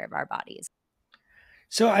take care of our bodies?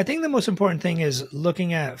 So I think the most important thing is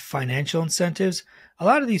looking at financial incentives. A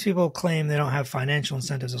lot of these people claim they don't have financial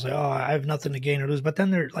incentives. They'll say, "Oh, I have nothing to gain or lose," but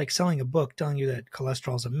then they're like selling a book telling you that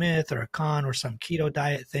cholesterol is a myth or a con or some keto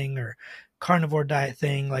diet thing or carnivore diet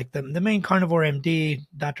thing. Like the main carnivore MD,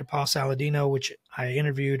 Dr. Paul Saladino, which I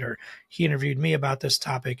interviewed, or he interviewed me about this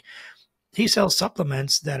topic. He sells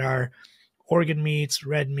supplements that are organ meats,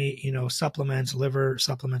 red meat, supplements, liver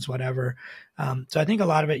supplements, whatever. So I think a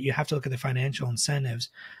lot of it, you have to look at the financial incentives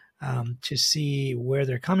to see where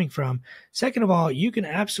they're coming from. Second of all, you can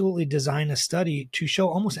absolutely design a study to show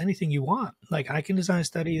almost anything you want. Like I can design a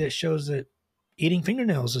study that shows that eating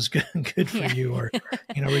fingernails is good for Yeah. you, or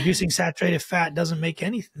reducing saturated fat doesn't make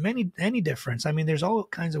any difference. I mean, there's all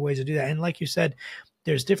kinds of ways to do that. And like you said,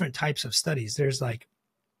 there's different types of studies. There's like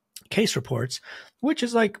case reports, which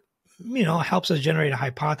is like, helps us generate a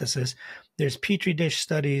hypothesis. There's petri dish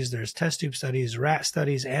studies, there's test tube studies, rat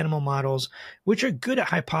studies, animal models, which are good at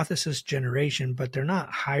hypothesis generation, but they're not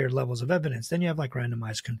higher levels of evidence. Then you have like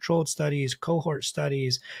randomized controlled studies, cohort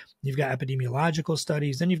studies, you've got epidemiological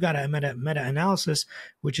studies, then you've got a meta-analysis,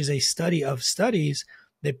 which is a study of studies.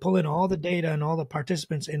 They pull in all the data and all the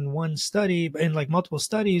participants in one study, in like multiple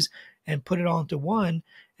studies, and put it all into one.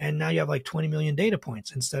 And now you have like 20 million data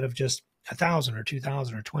points instead of just 1,000 or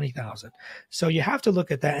 2,000 or 20,000. So you have to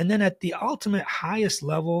look at that. And then at the ultimate highest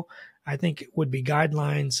level, I think it would be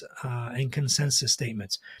guidelines and consensus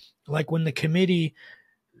statements. Like when the committee,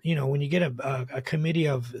 when you get a committee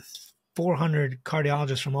of 400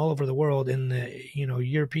 cardiologists from all over the world in the,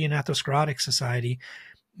 European Atherosclerotic Society,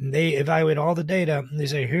 they evaluate all the data and they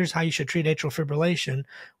say, here's how you should treat atrial fibrillation,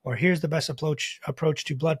 or here's the best approach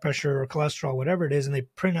to blood pressure or cholesterol, whatever it is. And they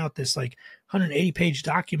print out this like 180-page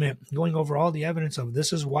document going over all the evidence of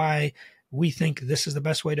this is why we think this is the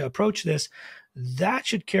best way to approach this. That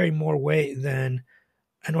should carry more weight than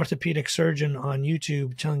an orthopedic surgeon on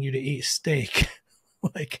YouTube telling you to eat steak.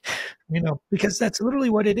 Like, because that's literally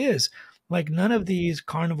what it is. Like none of these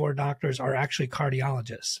carnivore doctors are actually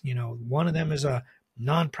cardiologists. One of them is a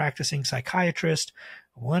non-practicing psychiatrist.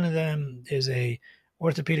 One of them is a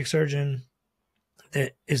orthopedic surgeon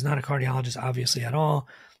that is not a cardiologist, obviously, at all.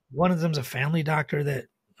 One of them is a family doctor that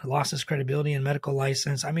lost his credibility and medical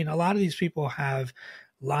license. I mean, a lot of these people have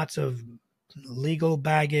lots of legal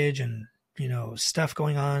baggage and, stuff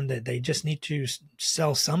going on that they just need to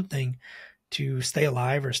sell something to stay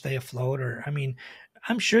alive or stay afloat. Or, I mean,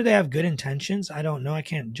 I'm sure they have good intentions. I don't know. I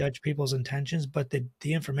can't judge people's intentions, but the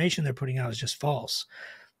information they're putting out is just false.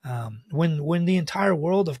 When the entire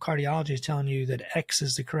world of cardiology is telling you that X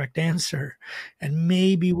is the correct answer, and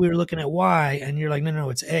maybe we're looking at Y, and you're like, no,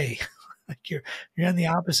 it's A. Like you're on the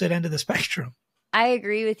opposite end of the spectrum. I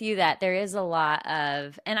agree with you that there is a lot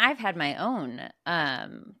of, and I've had my own,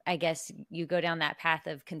 I guess you go down that path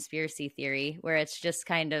of conspiracy theory where it's just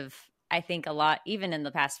kind of, I think a lot, even in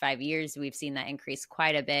the past 5 years, we've seen that increase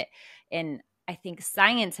quite a bit. And I think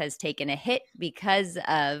science has taken a hit because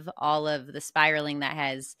of all of the spiraling that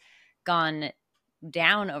has gone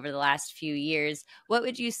down over the last few years. What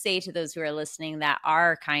would you say to those who are listening that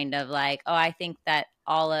are kind of like, oh, I think that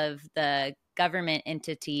all of the government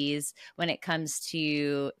entities, when it comes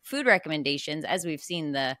to food recommendations, as we've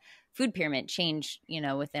seen the food pyramid change,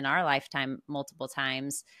 within our lifetime multiple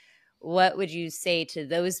times, what would you say to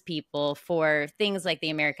those people for things like the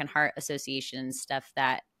American Heart Association stuff,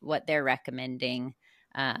 that what they're recommending?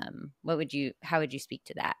 How would you speak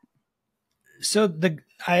to that? So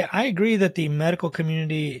I agree that the medical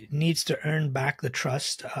community needs to earn back the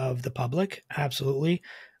trust of the public. Absolutely.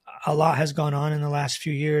 A lot has gone on in the last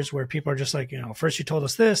few years where people are just like, first you told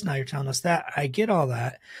us this, now you're telling us that. I get all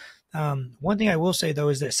that. One thing I will say though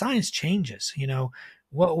is that science changes.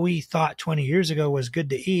 What we thought 20 years ago was good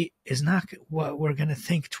to eat is not what we're going to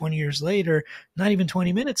think 20 years later, not even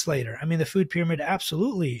 20 minutes later. I mean, the food pyramid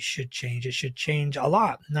absolutely should change. It should change a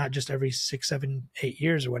lot, not just every 6, 7, 8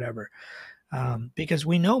 years or whatever. Because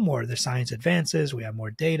we know more. The science advances. We have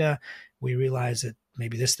more data. We realize that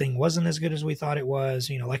maybe this thing wasn't as good as we thought it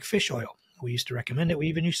was, like fish oil. We used to recommend it. We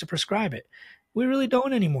even used to prescribe it. We really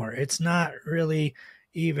don't anymore. It's not really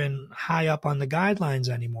even high up on the guidelines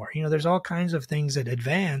anymore. There's all kinds of things that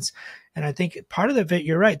advance. And I think part of it,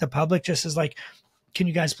 you're right. The public just is like, can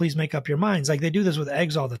you guys please make up your minds? Like they do this with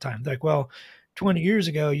eggs all the time. They're like, well, 20 years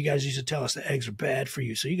ago, you guys used to tell us that eggs are bad for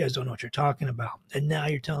you. So you guys don't know what you're talking about. And now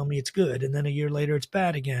you're telling me it's good. And then a year later, it's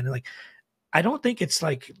bad again. And like, I don't think it's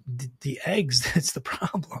like the eggs that's the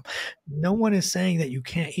problem. No one is saying that you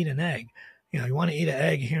can't eat an egg. You want to eat an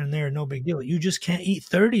egg here and there, no big deal. You just can't eat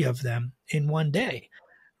 30 of them in one day.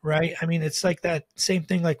 right? I mean, it's like that same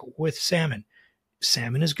thing like with salmon.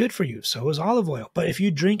 Salmon is good for you. So is olive oil. But if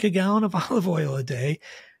you drink a gallon of olive oil a day,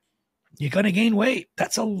 you're going to gain weight.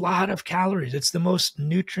 That's a lot of calories. It's the most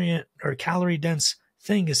nutrient or calorie dense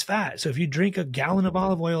thing is fat. So if you drink a gallon of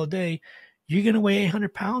olive oil a day, you're going to weigh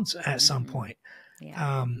 800 pounds at some point.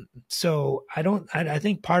 Yeah. So I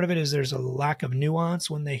think part of it is there's a lack of nuance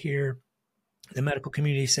when they hear the medical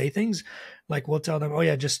community say things. Like we'll tell them, oh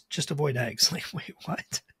yeah, just avoid eggs. Like, wait,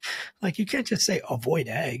 what? Like you can't just say avoid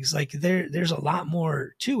eggs. Like there's a lot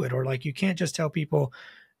more to it. Or like you can't just tell people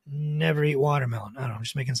never eat watermelon. I don't know, I'm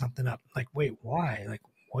just making something up. Like, wait, why? Like,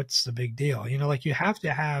 what's the big deal? You know, like you have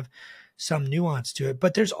to have some nuance to it.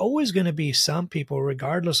 But there's always going to be some people,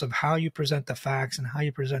 regardless of how you present the facts and how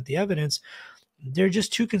you present the evidence, they're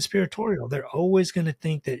just too conspiratorial. They're always going to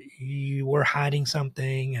think that you were hiding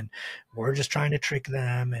something and we're just trying to trick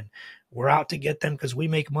them and we're out to get them because we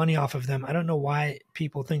make money off of them. I don't know why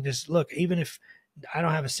people think this. Look, even if I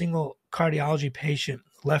don't have a single cardiology patient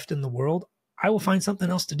left in the world, I will find something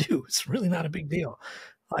else to do. It's really not a big deal.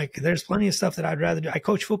 Like there's plenty of stuff that I'd rather do. I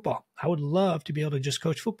coach football. I would love to be able to just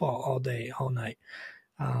coach football all day, all night.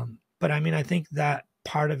 But I mean, I think that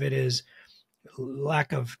part of it is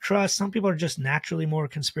lack of trust. Some people are just naturally more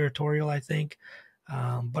conspiratorial, I think.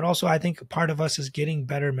 But also, I think part of us is getting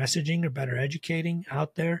better messaging or better educating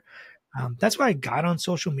out there. That's why I got on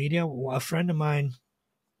social media. A friend of mine,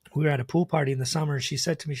 we were at a pool party in the summer. She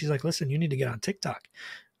said to me, she's like, listen, you need to get on TikTok.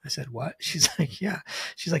 I said, what? She's like, yeah.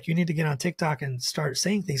 She's like, you need to get on TikTok and start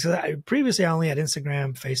saying things. So previously I only had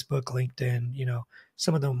Instagram, Facebook, LinkedIn, you know,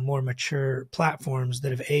 some of the more mature platforms that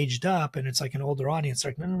have aged up and it's like an older audience.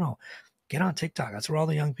 Like, no, get on TikTok. That's where all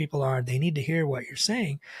the young people are. They need to hear what you're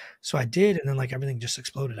saying. So I did. And then like everything just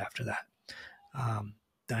exploded after that.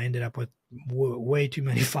 I ended up with way too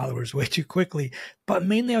many followers way too quickly, but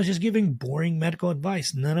mainly I was just giving boring medical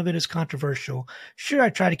advice. None of it is controversial. Sure, I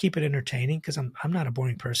try to keep it entertaining because I'm not a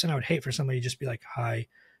boring person. I would hate for somebody to just be like, hi,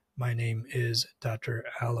 my name is Dr.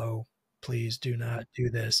 Alo. Please do not do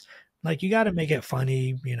this. Like you got to make it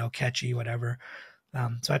funny, you know, catchy, whatever.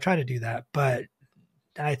 So I try to do that. But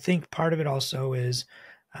I think part of it also is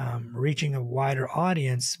reaching a wider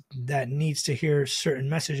audience that needs to hear certain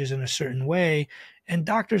messages in a certain way. And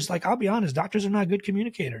doctors, like, I'll be honest, doctors are not good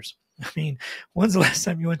communicators. I mean, when's the last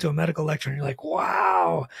time you went to a medical lecture and you're like,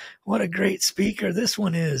 wow, what a great speaker this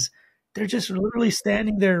one is? They're just literally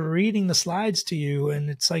standing there reading the slides to you. And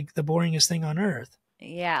it's like the boringest thing on earth.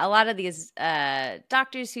 Yeah, a lot of these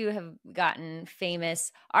doctors who have gotten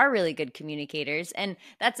famous are really good communicators, and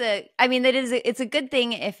it's a good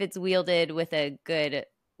thing if it's wielded with a good,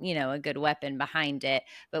 a good weapon behind it.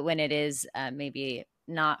 But when it is maybe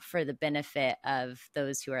not for the benefit of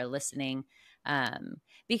those who are listening,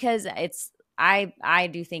 because I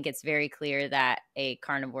do think it's very clear that a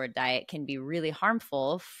carnivore diet can be really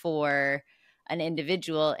harmful for an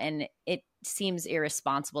individual, and it seems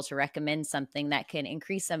irresponsible to recommend something that can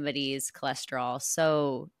increase somebody's cholesterol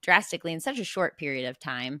so drastically in such a short period of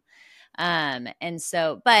time.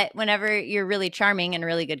 But whenever you're really charming and a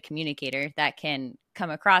really good communicator, that can come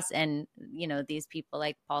across. And, these people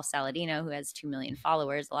like Paul Saladino, who has 2 million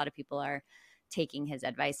followers, a lot of people are taking his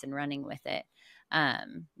advice and running with it,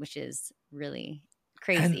 which is really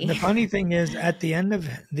crazy. And the funny thing is, at the end of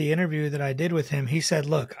the interview that I did with him, he said,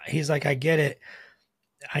 look, he's like, I get it.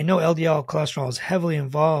 I know LDL cholesterol is heavily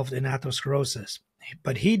involved in atherosclerosis,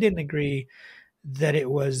 but he didn't agree that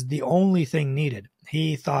it was the only thing needed.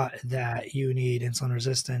 He thought that you need insulin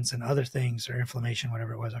resistance and other things or inflammation,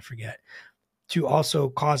 whatever it was, I forget, to also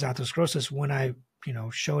cause atherosclerosis. When I,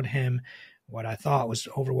 showed him what I thought was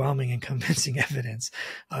overwhelming and convincing evidence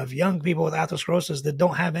of young people with atherosclerosis that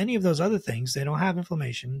don't have any of those other things. They don't have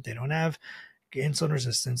inflammation. They don't have insulin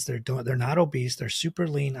resistance. They're not obese. They're super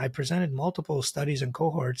lean. I presented multiple studies and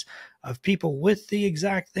cohorts of people with the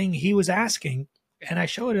exact thing he was asking. And I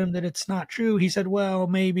showed him that it's not true. He said, well,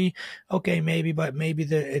 maybe, okay, maybe, but maybe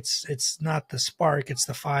it's not the spark, it's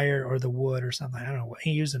the fire or the wood or something. I don't know.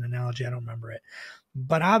 He used an analogy. I don't remember it.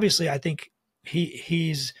 But obviously I think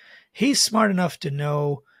he's smart enough to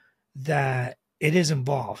know that it is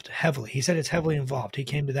involved heavily. He said it's heavily involved. He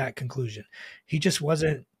came to that conclusion. He just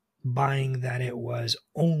wasn't buying that it was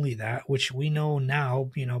only that, which we know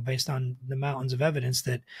now, based on the mountains of evidence,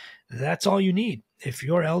 that that's all you need. If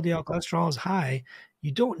your LDL cholesterol is high,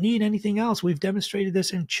 you don't need anything else. We've demonstrated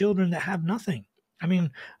this in children that have nothing. I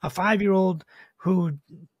mean, a 5-year-old who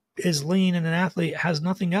is lean and an athlete has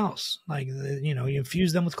nothing else. Like, you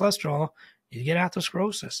infuse them with cholesterol, you get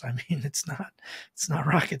atherosclerosis. I mean, it's not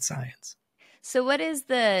rocket science. So what is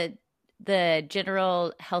the the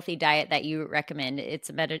general healthy diet that you recommend,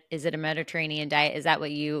 is it a Mediterranean diet? Is that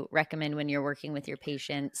what you recommend when you're working with your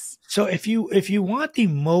patients? So if you want the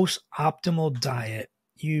most optimal diet,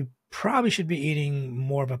 you probably should be eating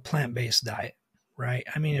more of a plant-based diet, right?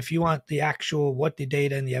 I mean, if you want the actual what the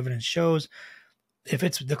data and the evidence shows, if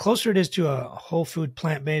it's the closer it is to a whole food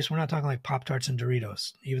plant-based, we're not talking like Pop-Tarts and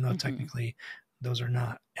Doritos, even though technically those are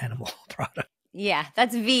not animal products. Yeah,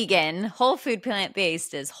 that's vegan. Whole food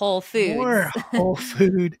plant-based is whole More foods. whole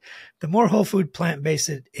food, the more whole food plant-based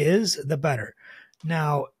it is, the better.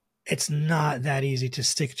 Now, it's not that easy to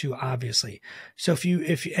stick to, obviously. So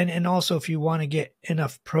and also if you want to get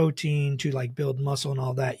enough protein to like build muscle and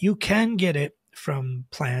all that, you can get it from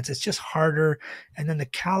plants. It's just harder. And then the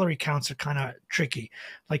calorie counts are kind of tricky.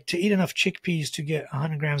 Like to eat enough chickpeas to get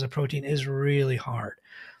 100 grams of protein is really hard.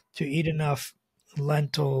 To eat enough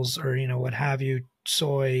lentils or, what have you,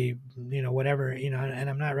 soy, whatever, and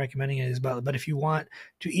I'm not recommending it as well, but if you want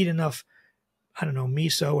to eat enough, I don't know,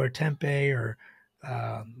 miso or tempeh or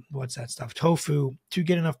what's that stuff, tofu, to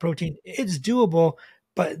get enough protein, it's doable,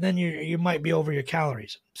 but then you might be over your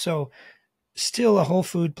calories. So still a whole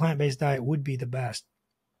food plant-based diet would be the best.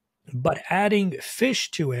 But adding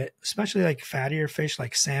fish to it, especially like fattier fish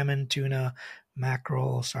like salmon, tuna,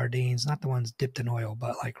 mackerel, sardines, not the ones dipped in oil,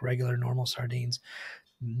 but like regular normal sardines,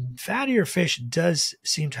 fattier fish does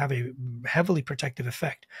seem to have a heavily protective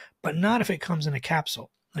effect, but not if it comes in a capsule.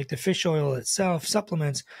 Like the fish oil itself,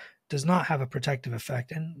 supplements, does not have a protective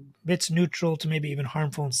effect, and it's neutral to maybe even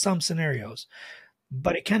harmful in some scenarios,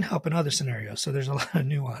 but it can help in other scenarios. So there's a lot of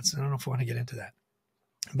nuance. I don't know if I want to get into that.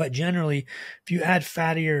 But generally, if you add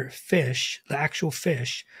fattier fish, the actual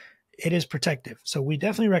fish, it is protective. So we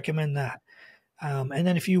definitely recommend that. And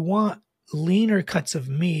then if you want leaner cuts of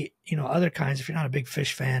meat, other kinds, if you're not a big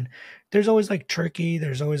fish fan, there's always like turkey.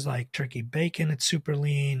 There's always like turkey bacon. It's super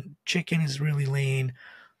lean. Chicken is really lean.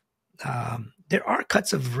 There are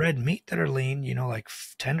cuts of red meat that are lean, like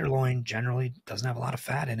tenderloin generally doesn't have a lot of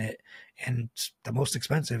fat in it. And it's the most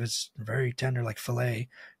expensive. It's very tender, like filet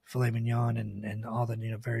mignon and all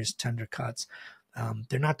the, various tender cuts.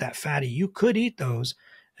 They're not that fatty. You could eat those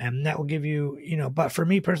and that will give you, but for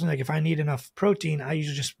me personally, like if I need enough protein, I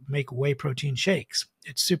usually just make whey protein shakes.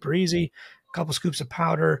 It's super easy. A couple scoops of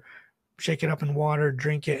powder, shake it up in water,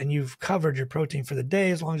 drink it, and you've covered your protein for the day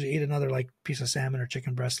as long as you eat another like piece of salmon or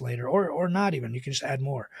chicken breast later, or not even. You can just add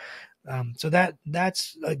more. So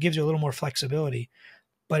that's gives you a little more flexibility,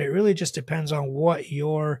 but it really just depends on what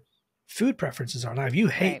your food preferences are. Now, if you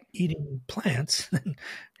hate eating plants, then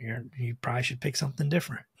you probably should pick something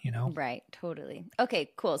different, Right. Totally.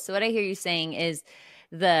 Okay, cool. So what I hear you saying is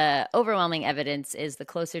the overwhelming evidence is the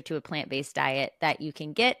closer to a plant-based diet that you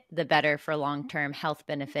can get, the better for long-term health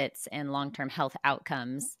benefits and long-term health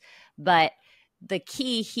outcomes. But the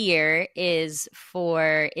key here is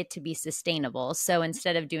for it to be sustainable. So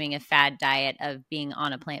instead of doing a fad diet of being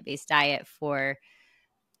on a plant-based diet for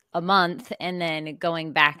a month and then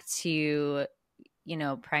going back to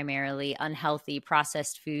primarily unhealthy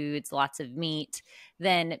processed foods, lots of meat,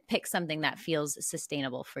 then pick something that feels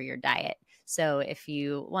sustainable for your diet. So if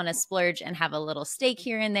you want to splurge and have a little steak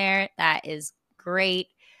here and there, that is great.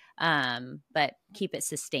 But keep it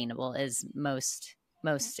sustainable is most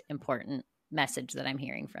important message that I'm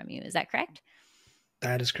hearing from you. Is that correct?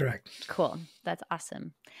 That is correct. Cool. That's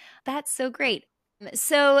awesome. That's so great.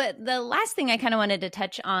 So the last thing I kind of wanted to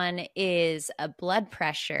touch on is a blood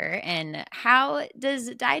pressure and how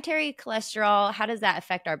does dietary cholesterol, how does that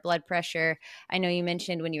affect our blood pressure? I know you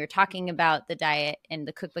mentioned when you were talking about the diet and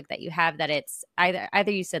the cookbook that you have that it's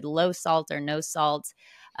either you said low salt or no salt,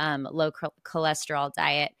 low cholesterol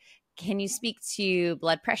diet. Can you speak to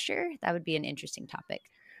blood pressure? That would be an interesting topic.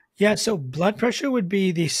 Yeah, so blood pressure would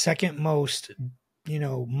be the second most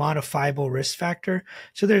modifiable risk factor.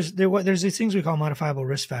 So there's these things we call modifiable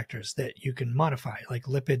risk factors that you can modify, like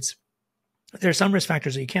lipids. There's some risk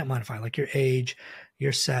factors that you can't modify, like your age,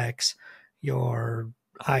 your sex, your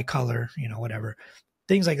eye color, whatever.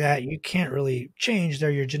 Things like that you can't really change.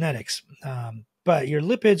 They're your genetics. But your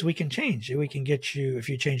lipids we can change. We can get you, if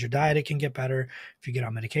you change your diet, it can get better. If you get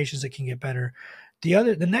on medications, it can get better.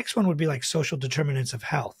 The next one would be like social determinants of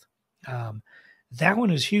health. That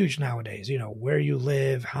one is huge nowadays. Where you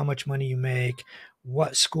live, how much money you make,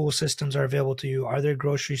 what school systems are available to you. Are there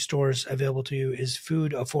grocery stores available to you? Is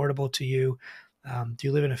food affordable to you? Do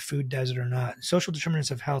you live in a food desert or not? Social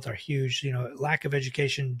determinants of health are huge. Lack of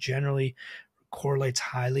education generally correlates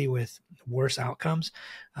highly with worse outcomes.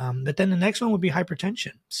 But then the next one would be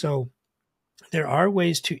hypertension. So there are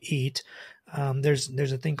ways to eat. There's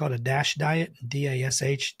a thing called a DASH diet,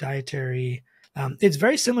 DASH, dietary It's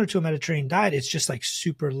very similar to a Mediterranean diet. It's just like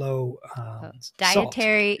super low salt.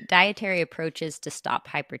 Dietary approaches to stop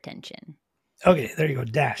hypertension. Okay, there you go.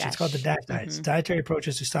 DASH. It's called the Dash. DASH diet. It's dietary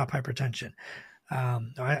approaches to stop hypertension.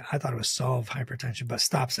 I thought it was solve hypertension, but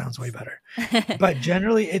stop sounds way better. But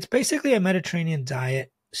generally, it's basically a Mediterranean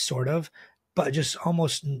diet, sort of, but just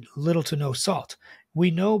almost little to no salt.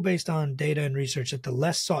 We know based on data and research that the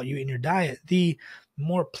less salt you eat in your diet, the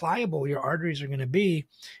more pliable your arteries are going to be.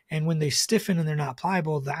 And when they stiffen and they're not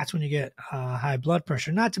pliable, that's when you get high blood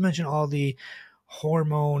pressure. Not to mention all the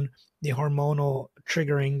hormonal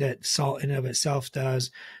triggering that salt in and of itself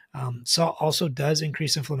does. Salt also does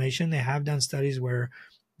increase inflammation. They have done studies where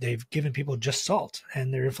they've given people just salt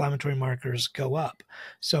and their inflammatory markers go up.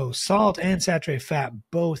 So salt and saturated fat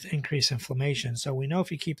both increase inflammation. So we know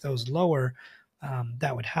if you keep those lower,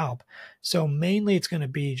 that would help. So mainly it's going to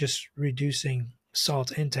be just reducing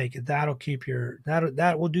salt intake. That'll keep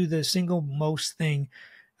that will do the single most thing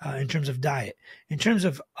in terms of diet. In terms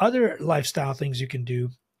of other lifestyle things you can do,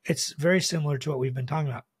 it's very similar to what we've been talking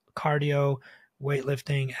about. Cardio,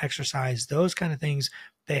 weightlifting, exercise, those kind of things,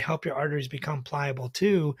 they help your arteries become pliable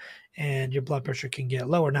too, and your blood pressure can get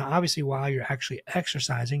lower. Now, obviously, while you're actually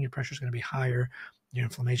exercising, your pressure is going to be higher, your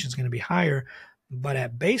inflammation is going to be higher. But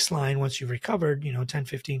at baseline, once you've recovered, 10,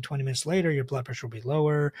 15, 20 minutes later, your blood pressure will be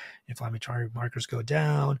lower, inflammatory markers go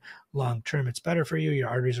down. Long term, it's better for you. Your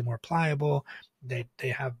arteries are more pliable. They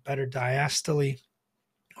have better diastole,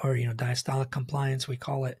 or diastolic compliance, we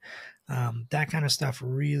call it. That kind of stuff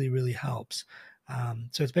really, really helps.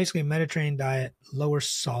 So it's basically a Mediterranean diet, lower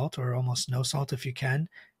salt or almost no salt if you can,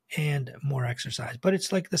 and more exercise. But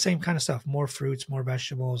it's like the same kind of stuff: more fruits, more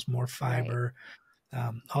vegetables, more fiber,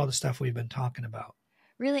 all the stuff we've been talking about.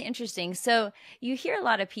 Really interesting. So you hear a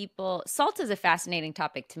lot of people, salt is a fascinating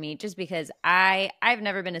topic to me just because I've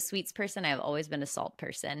never been a sweets person. I've always been a salt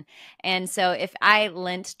person. And so if I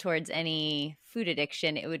lent towards any food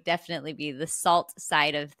addiction, it would definitely be the salt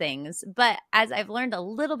side of things. But as I've learned a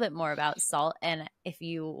little bit more about salt, and if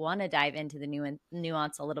you want to dive into the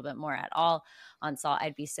nuance a little bit more at all on salt,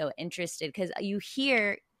 I'd be so interested, because you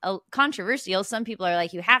hear controversial. Some people are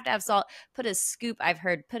like, you have to have salt. I've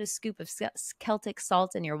heard, put a scoop of Celtic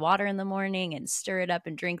salt in your water in the morning and stir it up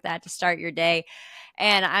and drink that to start your day.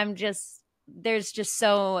 And there's just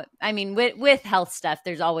so, with health stuff,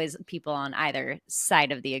 there's always people on either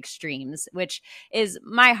side of the extremes, which is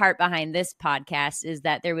my heart behind this podcast, is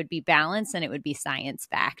that there would be balance and it would be science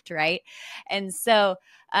backed, right? And so,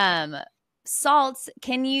 salts,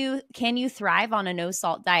 can you thrive on a no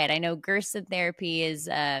salt diet? I know Gerson therapy is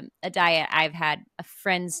a diet I've had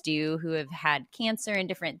friends do who have had cancer and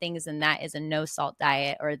different things, and that is a no salt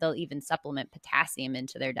diet, or they'll even supplement potassium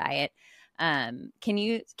into their diet. Can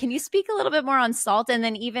you speak a little bit more on salt? And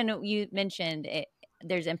then even you mentioned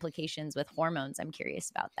there's implications with hormones. I'm curious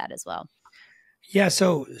about that as well. Yeah,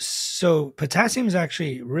 so potassium is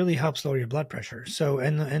actually really helps lower your blood pressure. So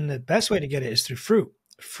and the best way to get it is through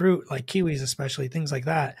fruit like kiwis, especially things like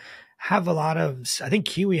that, have a lot of, I think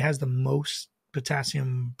kiwi has the most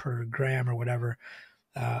potassium per gram or whatever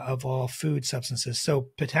of all food substances. So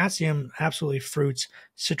potassium, absolutely fruits,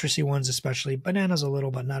 citrusy ones, especially bananas a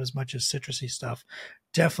little, but not as much as citrusy stuff.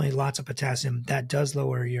 Definitely lots of potassium. That does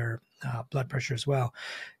lower your blood pressure as well.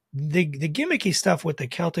 The gimmicky stuff with the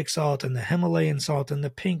Celtic salt and the Himalayan salt and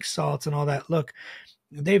the pink salts and all that, look,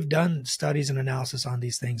 they've done studies and analysis on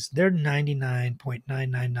these things. They're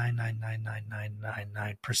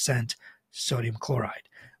 99.9999999% sodium chloride,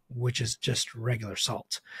 which is just regular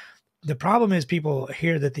salt. The problem is people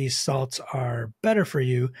hear that these salts are better for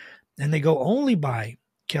you, and they go only by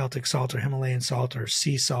Celtic salt or Himalayan salt or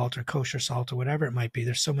sea salt or kosher salt or whatever it might be.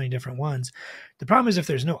 There's so many different ones. The problem is if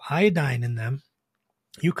there's no iodine in them,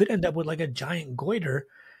 you could end up with like a giant goiter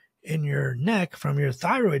in your neck from your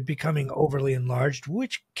thyroid becoming overly enlarged,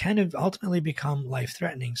 which can ultimately become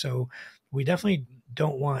life-threatening. So we definitely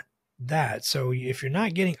don't want that. So if you're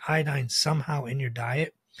not getting iodine somehow in your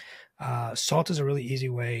diet, salt is a really easy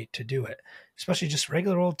way to do it, especially just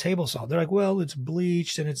regular old table salt. They're like, well, it's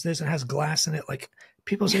bleached and it's this and it has glass in it. Like,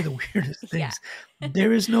 people say the weirdest things. Yeah.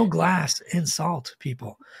 There is no glass in salt,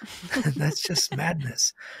 people. That's just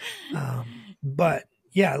madness. But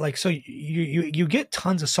yeah, like, so you get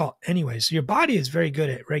tons of salt anyway. So your body is very good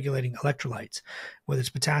at regulating electrolytes, whether it's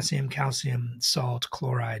potassium, calcium, salt,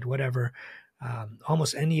 chloride, whatever.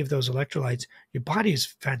 Almost any of those electrolytes, your body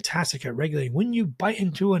is fantastic at regulating. When you bite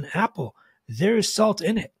into an apple, there is salt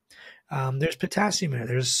in it. There's potassium in it.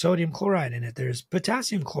 There's sodium chloride in it. There's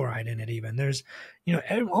potassium chloride in it even. There's,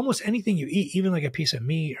 almost anything you eat, even like a piece of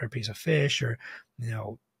meat or a piece of fish or,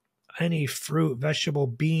 any fruit, vegetable,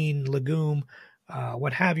 bean, legume,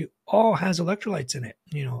 what have you, all has electrolytes in it,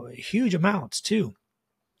 huge amounts too.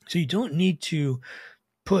 So you don't need to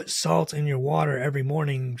put salt in your water every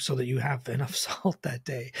morning so that you have enough salt that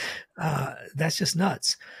day. That's just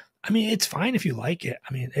nuts. I mean, it's fine if you like it.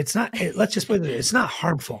 I mean, let's just put it, it's not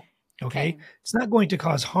harmful. Okay. Okay. It's not going to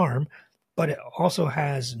cause harm, but it also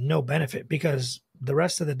has no benefit because the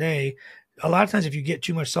rest of the day, a lot of times if you get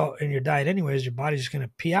too much salt in your diet anyways, your body's just going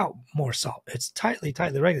to pee out more salt. It's tightly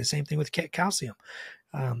regulated. Same thing with calcium.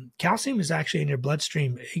 Calcium is actually in your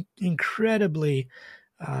bloodstream incredibly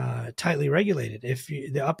tightly regulated.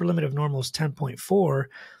 The upper limit of normal is 10.4,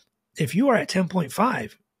 if you are at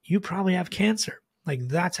 10.5, you probably have cancer. Like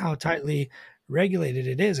that's how tightly regulated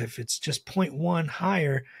it is. If it's just 0.1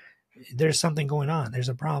 higher, there's something going on. There's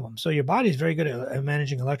a problem. So your body is very good at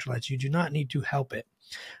managing electrolytes. You do not need to help it.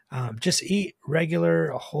 Just eat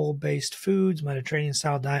regular whole-based foods, Mediterranean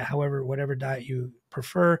style diet, whatever diet you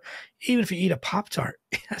prefer. Even if you eat a Pop-Tart,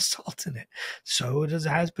 it has salt in it. So it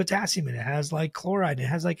has potassium in it. It has like chloride. It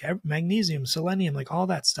has like magnesium, selenium, like all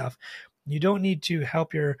that stuff. You don't need to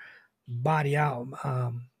help your body out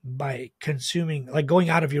by consuming, like going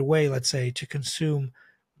out of your way, let's say, to consume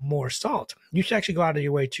more salt. You should actually go out of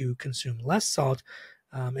your way to consume less salt,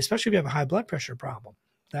 especially if you have a high blood pressure problem.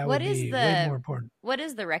 That would be way more important. What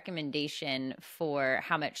is the recommendation for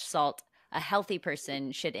how much salt a healthy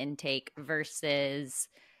person should intake versus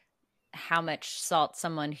how much salt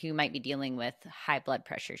someone who might be dealing with high blood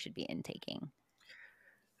pressure should be intaking?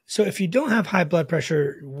 So if you don't have high blood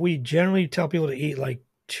pressure, we generally tell people to eat like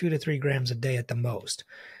 2 to 3 grams a day at the most.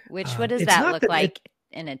 What does that look like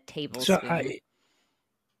in a tablespoon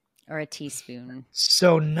or a teaspoon?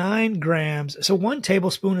 So 9 grams. So 1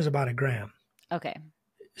 tablespoon is about a gram. Okay.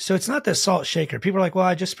 So it's not the salt shaker. People are like, well,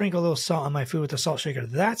 I just sprinkle a little salt on my food with the salt shaker.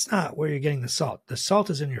 That's not where you're getting the salt. The salt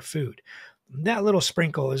is in your food. That little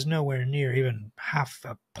sprinkle is nowhere near even half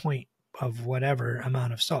a point of whatever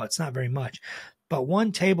amount of salt. It's not very much. But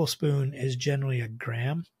 1 tablespoon is generally a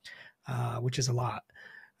gram, which is a lot.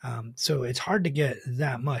 So it's hard to get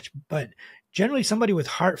that much. But generally, somebody with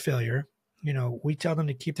heart failure, we tell them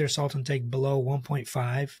to keep their salt intake below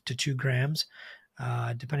 1.5 to 2 grams.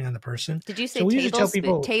 Depending on the person. Did you say so we usually tell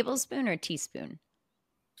people, tablespoon or teaspoon?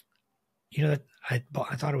 I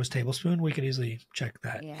thought it was tablespoon. We could easily check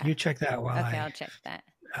that. Yeah. You check that while I'll check that.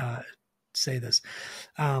 Say this.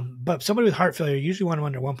 But somebody with heart failure usually want them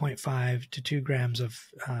under 1.5 to 2 grams of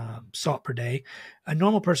salt per day. A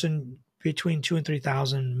normal person between 2,000 and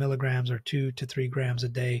 3,000 milligrams or 2 to 3 grams a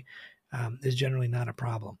day is generally not a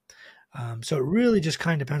problem. So it really just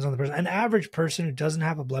kind of depends on the person. An average person who doesn't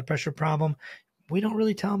have a blood pressure problem, we don't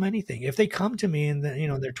really tell them anything. If they come to me and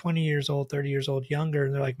they're 20 years old, 30 years old, younger,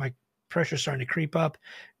 and they're like, my pressure's starting to creep up,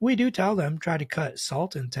 we do tell them, try to cut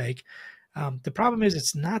salt intake. The problem is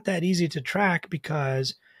it's not that easy to track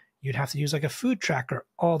because you'd have to use like a food tracker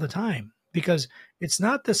all the time because it's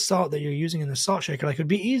not the salt that you're using in the salt shaker. Like it'd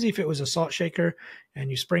be easy if it was a salt shaker and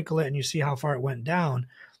you sprinkle it and you see how far it went down,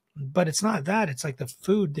 but it's not that. It's like the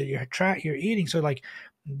food that you're eating. So like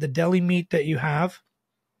the deli meat that you have,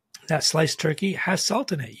 that sliced turkey has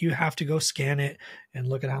salt in it. You have to go scan it and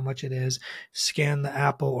look at how much it is. Scan the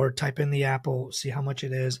apple or type in the apple, see how much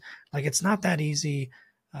it is. Like it's not that easy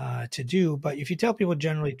to do. But if you tell people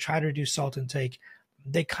generally try to reduce salt intake,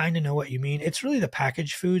 they kind of know what you mean. It's really the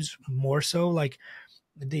packaged foods more so, like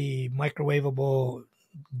the microwavable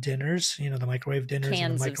dinners, the microwave dinners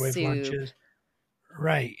and the microwave lunches.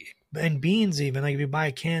 Right. And beans even. Like if you buy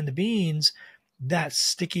a can of beans, that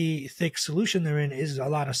sticky, thick solution they're in is a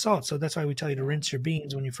lot of salt. So that's why we tell you to rinse your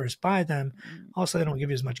beans when you first buy them. Also, they don't give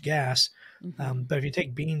you as much gas. But if you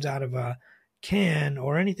take beans out of a can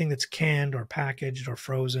or anything that's canned or packaged or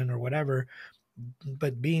frozen or whatever,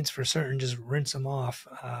 but beans for certain, just rinse them off,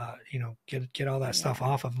 get all that stuff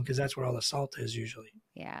off of them because that's where all the salt is usually.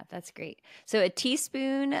 Yeah, that's great. So a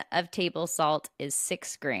teaspoon of table salt is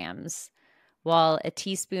 6 grams, while a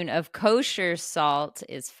teaspoon of kosher salt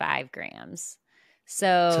is 5 grams.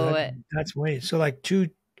 So that's way. So like 2,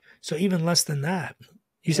 so even less than that.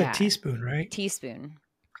 You said teaspoon, right? Teaspoon.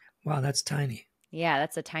 Wow, that's tiny. Yeah,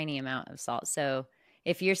 that's a tiny amount of salt. So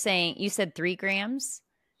if you're saying, you said 3 grams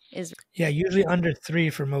is. Yeah, usually under 3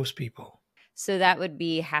 for most people. So that would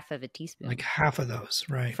be half of a teaspoon. Like half of those,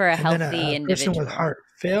 right? For a healthy individual. Person with heart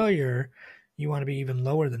failure, you want to be even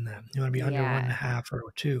lower than that. You want to be under 1.5 or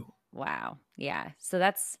 2. Wow. Yeah. So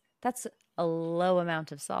that's a low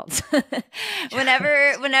amount of salt.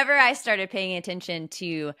 Whenever I started paying attention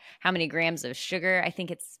to how many grams of sugar, I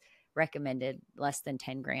think it's recommended less than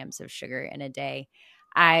 10 grams of sugar in a day.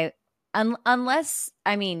 Unless,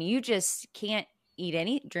 you just can't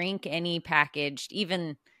drink any packaged,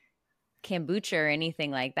 even kombucha or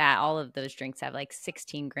anything like that. All of those drinks have like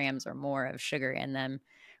 16 grams or more of sugar in them,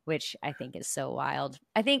 which I think is so wild.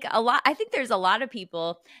 I think there's a lot of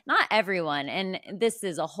people, not everyone, and this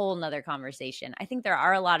is a whole nother conversation. I think there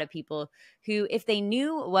are a lot of people who, if they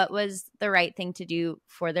knew what was the right thing to do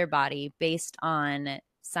for their body based on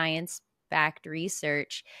science-backed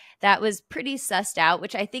research that was pretty sussed out,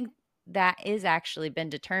 which I think that is actually been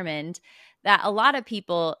determined, that a lot of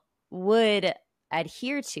people would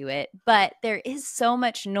adhere to it. But there is so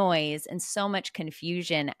much noise and so much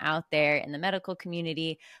confusion out there in the medical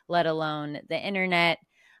community, let alone the internet,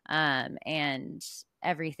 and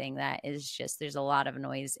everything that is just, there's a lot of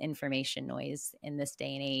noise, information noise in this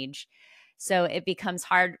day and age. So it becomes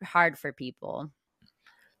hard for people.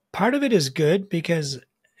 Part of it is good because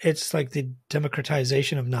it's like the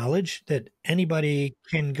democratization of knowledge, that anybody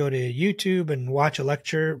can go to YouTube and watch a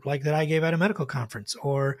lecture like that I gave at a medical conference,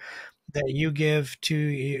 or that you give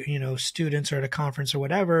to, students or at a conference or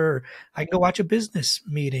whatever. I can go watch a business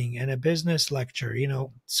meeting and a business lecture.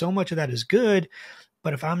 So much of that is good,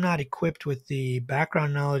 but if I'm not equipped with the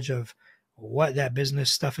background knowledge of what that business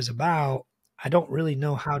stuff is about, I don't really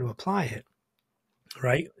know how to apply it.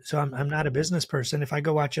 Right. So I'm not a business person. If I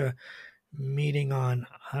go watch a meeting on,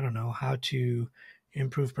 I don't know, how to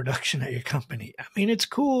improve production at your company, I mean, it's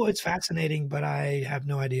cool, it's fascinating, but I have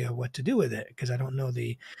no idea what to do with it because I don't know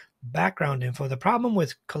the background info. The problem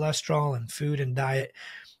with cholesterol and food and diet,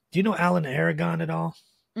 do you know Alan Aragon at all?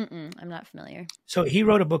 I'm not familiar. So he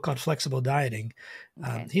wrote a book called Flexible Dieting.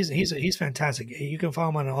 Okay. He's fantastic. You can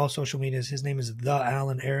follow him on all social medias. His name is The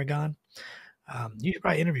Alan Aragon. You should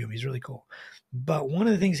probably interview him. He's really cool. But one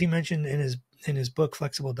of the things he mentioned in his book,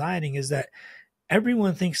 Flexible Dieting, is that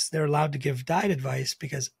everyone thinks they're allowed to give diet advice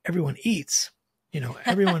because everyone eats.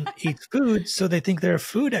 Everyone eats food, so they think they're a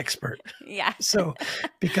food expert. Yeah. So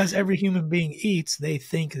because every human being eats, they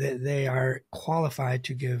think that they are qualified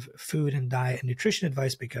to give food and diet and nutrition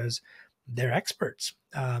advice because they're experts.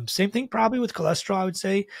 Same thing probably with cholesterol, I would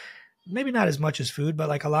say. Maybe not as much as food, but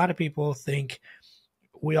like a lot of people think,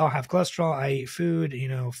 we all have cholesterol. I eat food,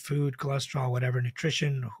 food, cholesterol, whatever,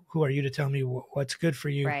 nutrition. Who are you to tell me what's good for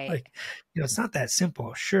you? Right. Like, it's not that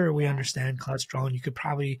simple. Sure, we understand cholesterol, and you could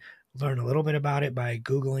probably learn a little bit about it by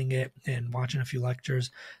Googling it and watching a few lectures,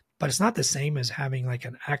 but it's not the same as having like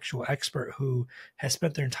an actual expert who has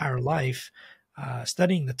spent their entire life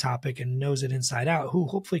studying the topic and knows it inside out, who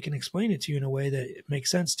hopefully can explain it to you in a way that it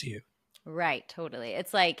makes sense to you. Right, totally.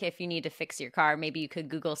 It's like if you need to fix your car, maybe you could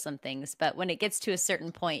Google some things, but when it gets to a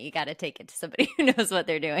certain point, you got to take it to somebody who knows what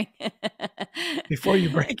they're doing. Before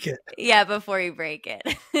you break it. Yeah, before you break it.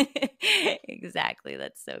 Exactly.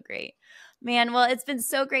 That's so great. Man, well, it's been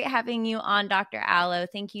so great having you on, Dr. Alo.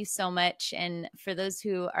 Thank you so much. And for those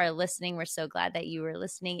who are listening, we're so glad that you were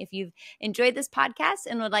listening. If you've enjoyed this podcast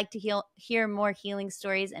and would like to hear more healing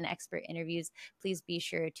stories and expert interviews, please be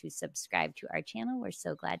sure to subscribe to our channel. We're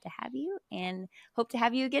so glad to have you and hope to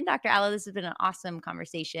have you again, Dr. Alo. This has been an awesome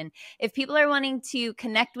conversation. If people are wanting to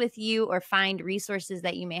connect with you or find resources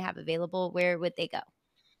that you may have available, where would they go?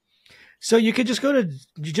 So you could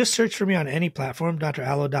just search for me on any platform,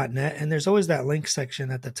 dralo.net, and there's always that link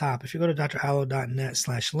section at the top. If you go to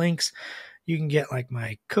dralo.net/links, you can get like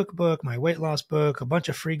my cookbook, my weight loss book, a bunch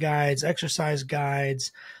of free guides, exercise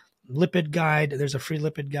guides, lipid guide. There's a free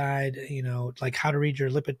lipid guide, like how to read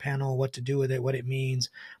your lipid panel, what to do with it, what it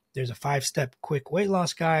means. There's a 5-step quick weight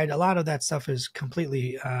loss guide. A lot of that stuff is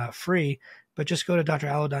completely free, but just go to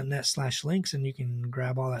dralo.net/links and you can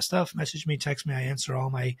grab all that stuff. Message me, text me. I answer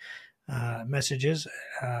all my messages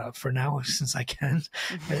for now, since I can.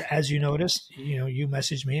 As you noticed, you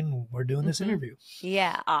messaged me and we're doing this interview.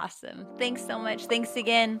 Yeah, awesome. Thanks so much. Thanks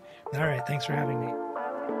again. All right. Thanks for having me.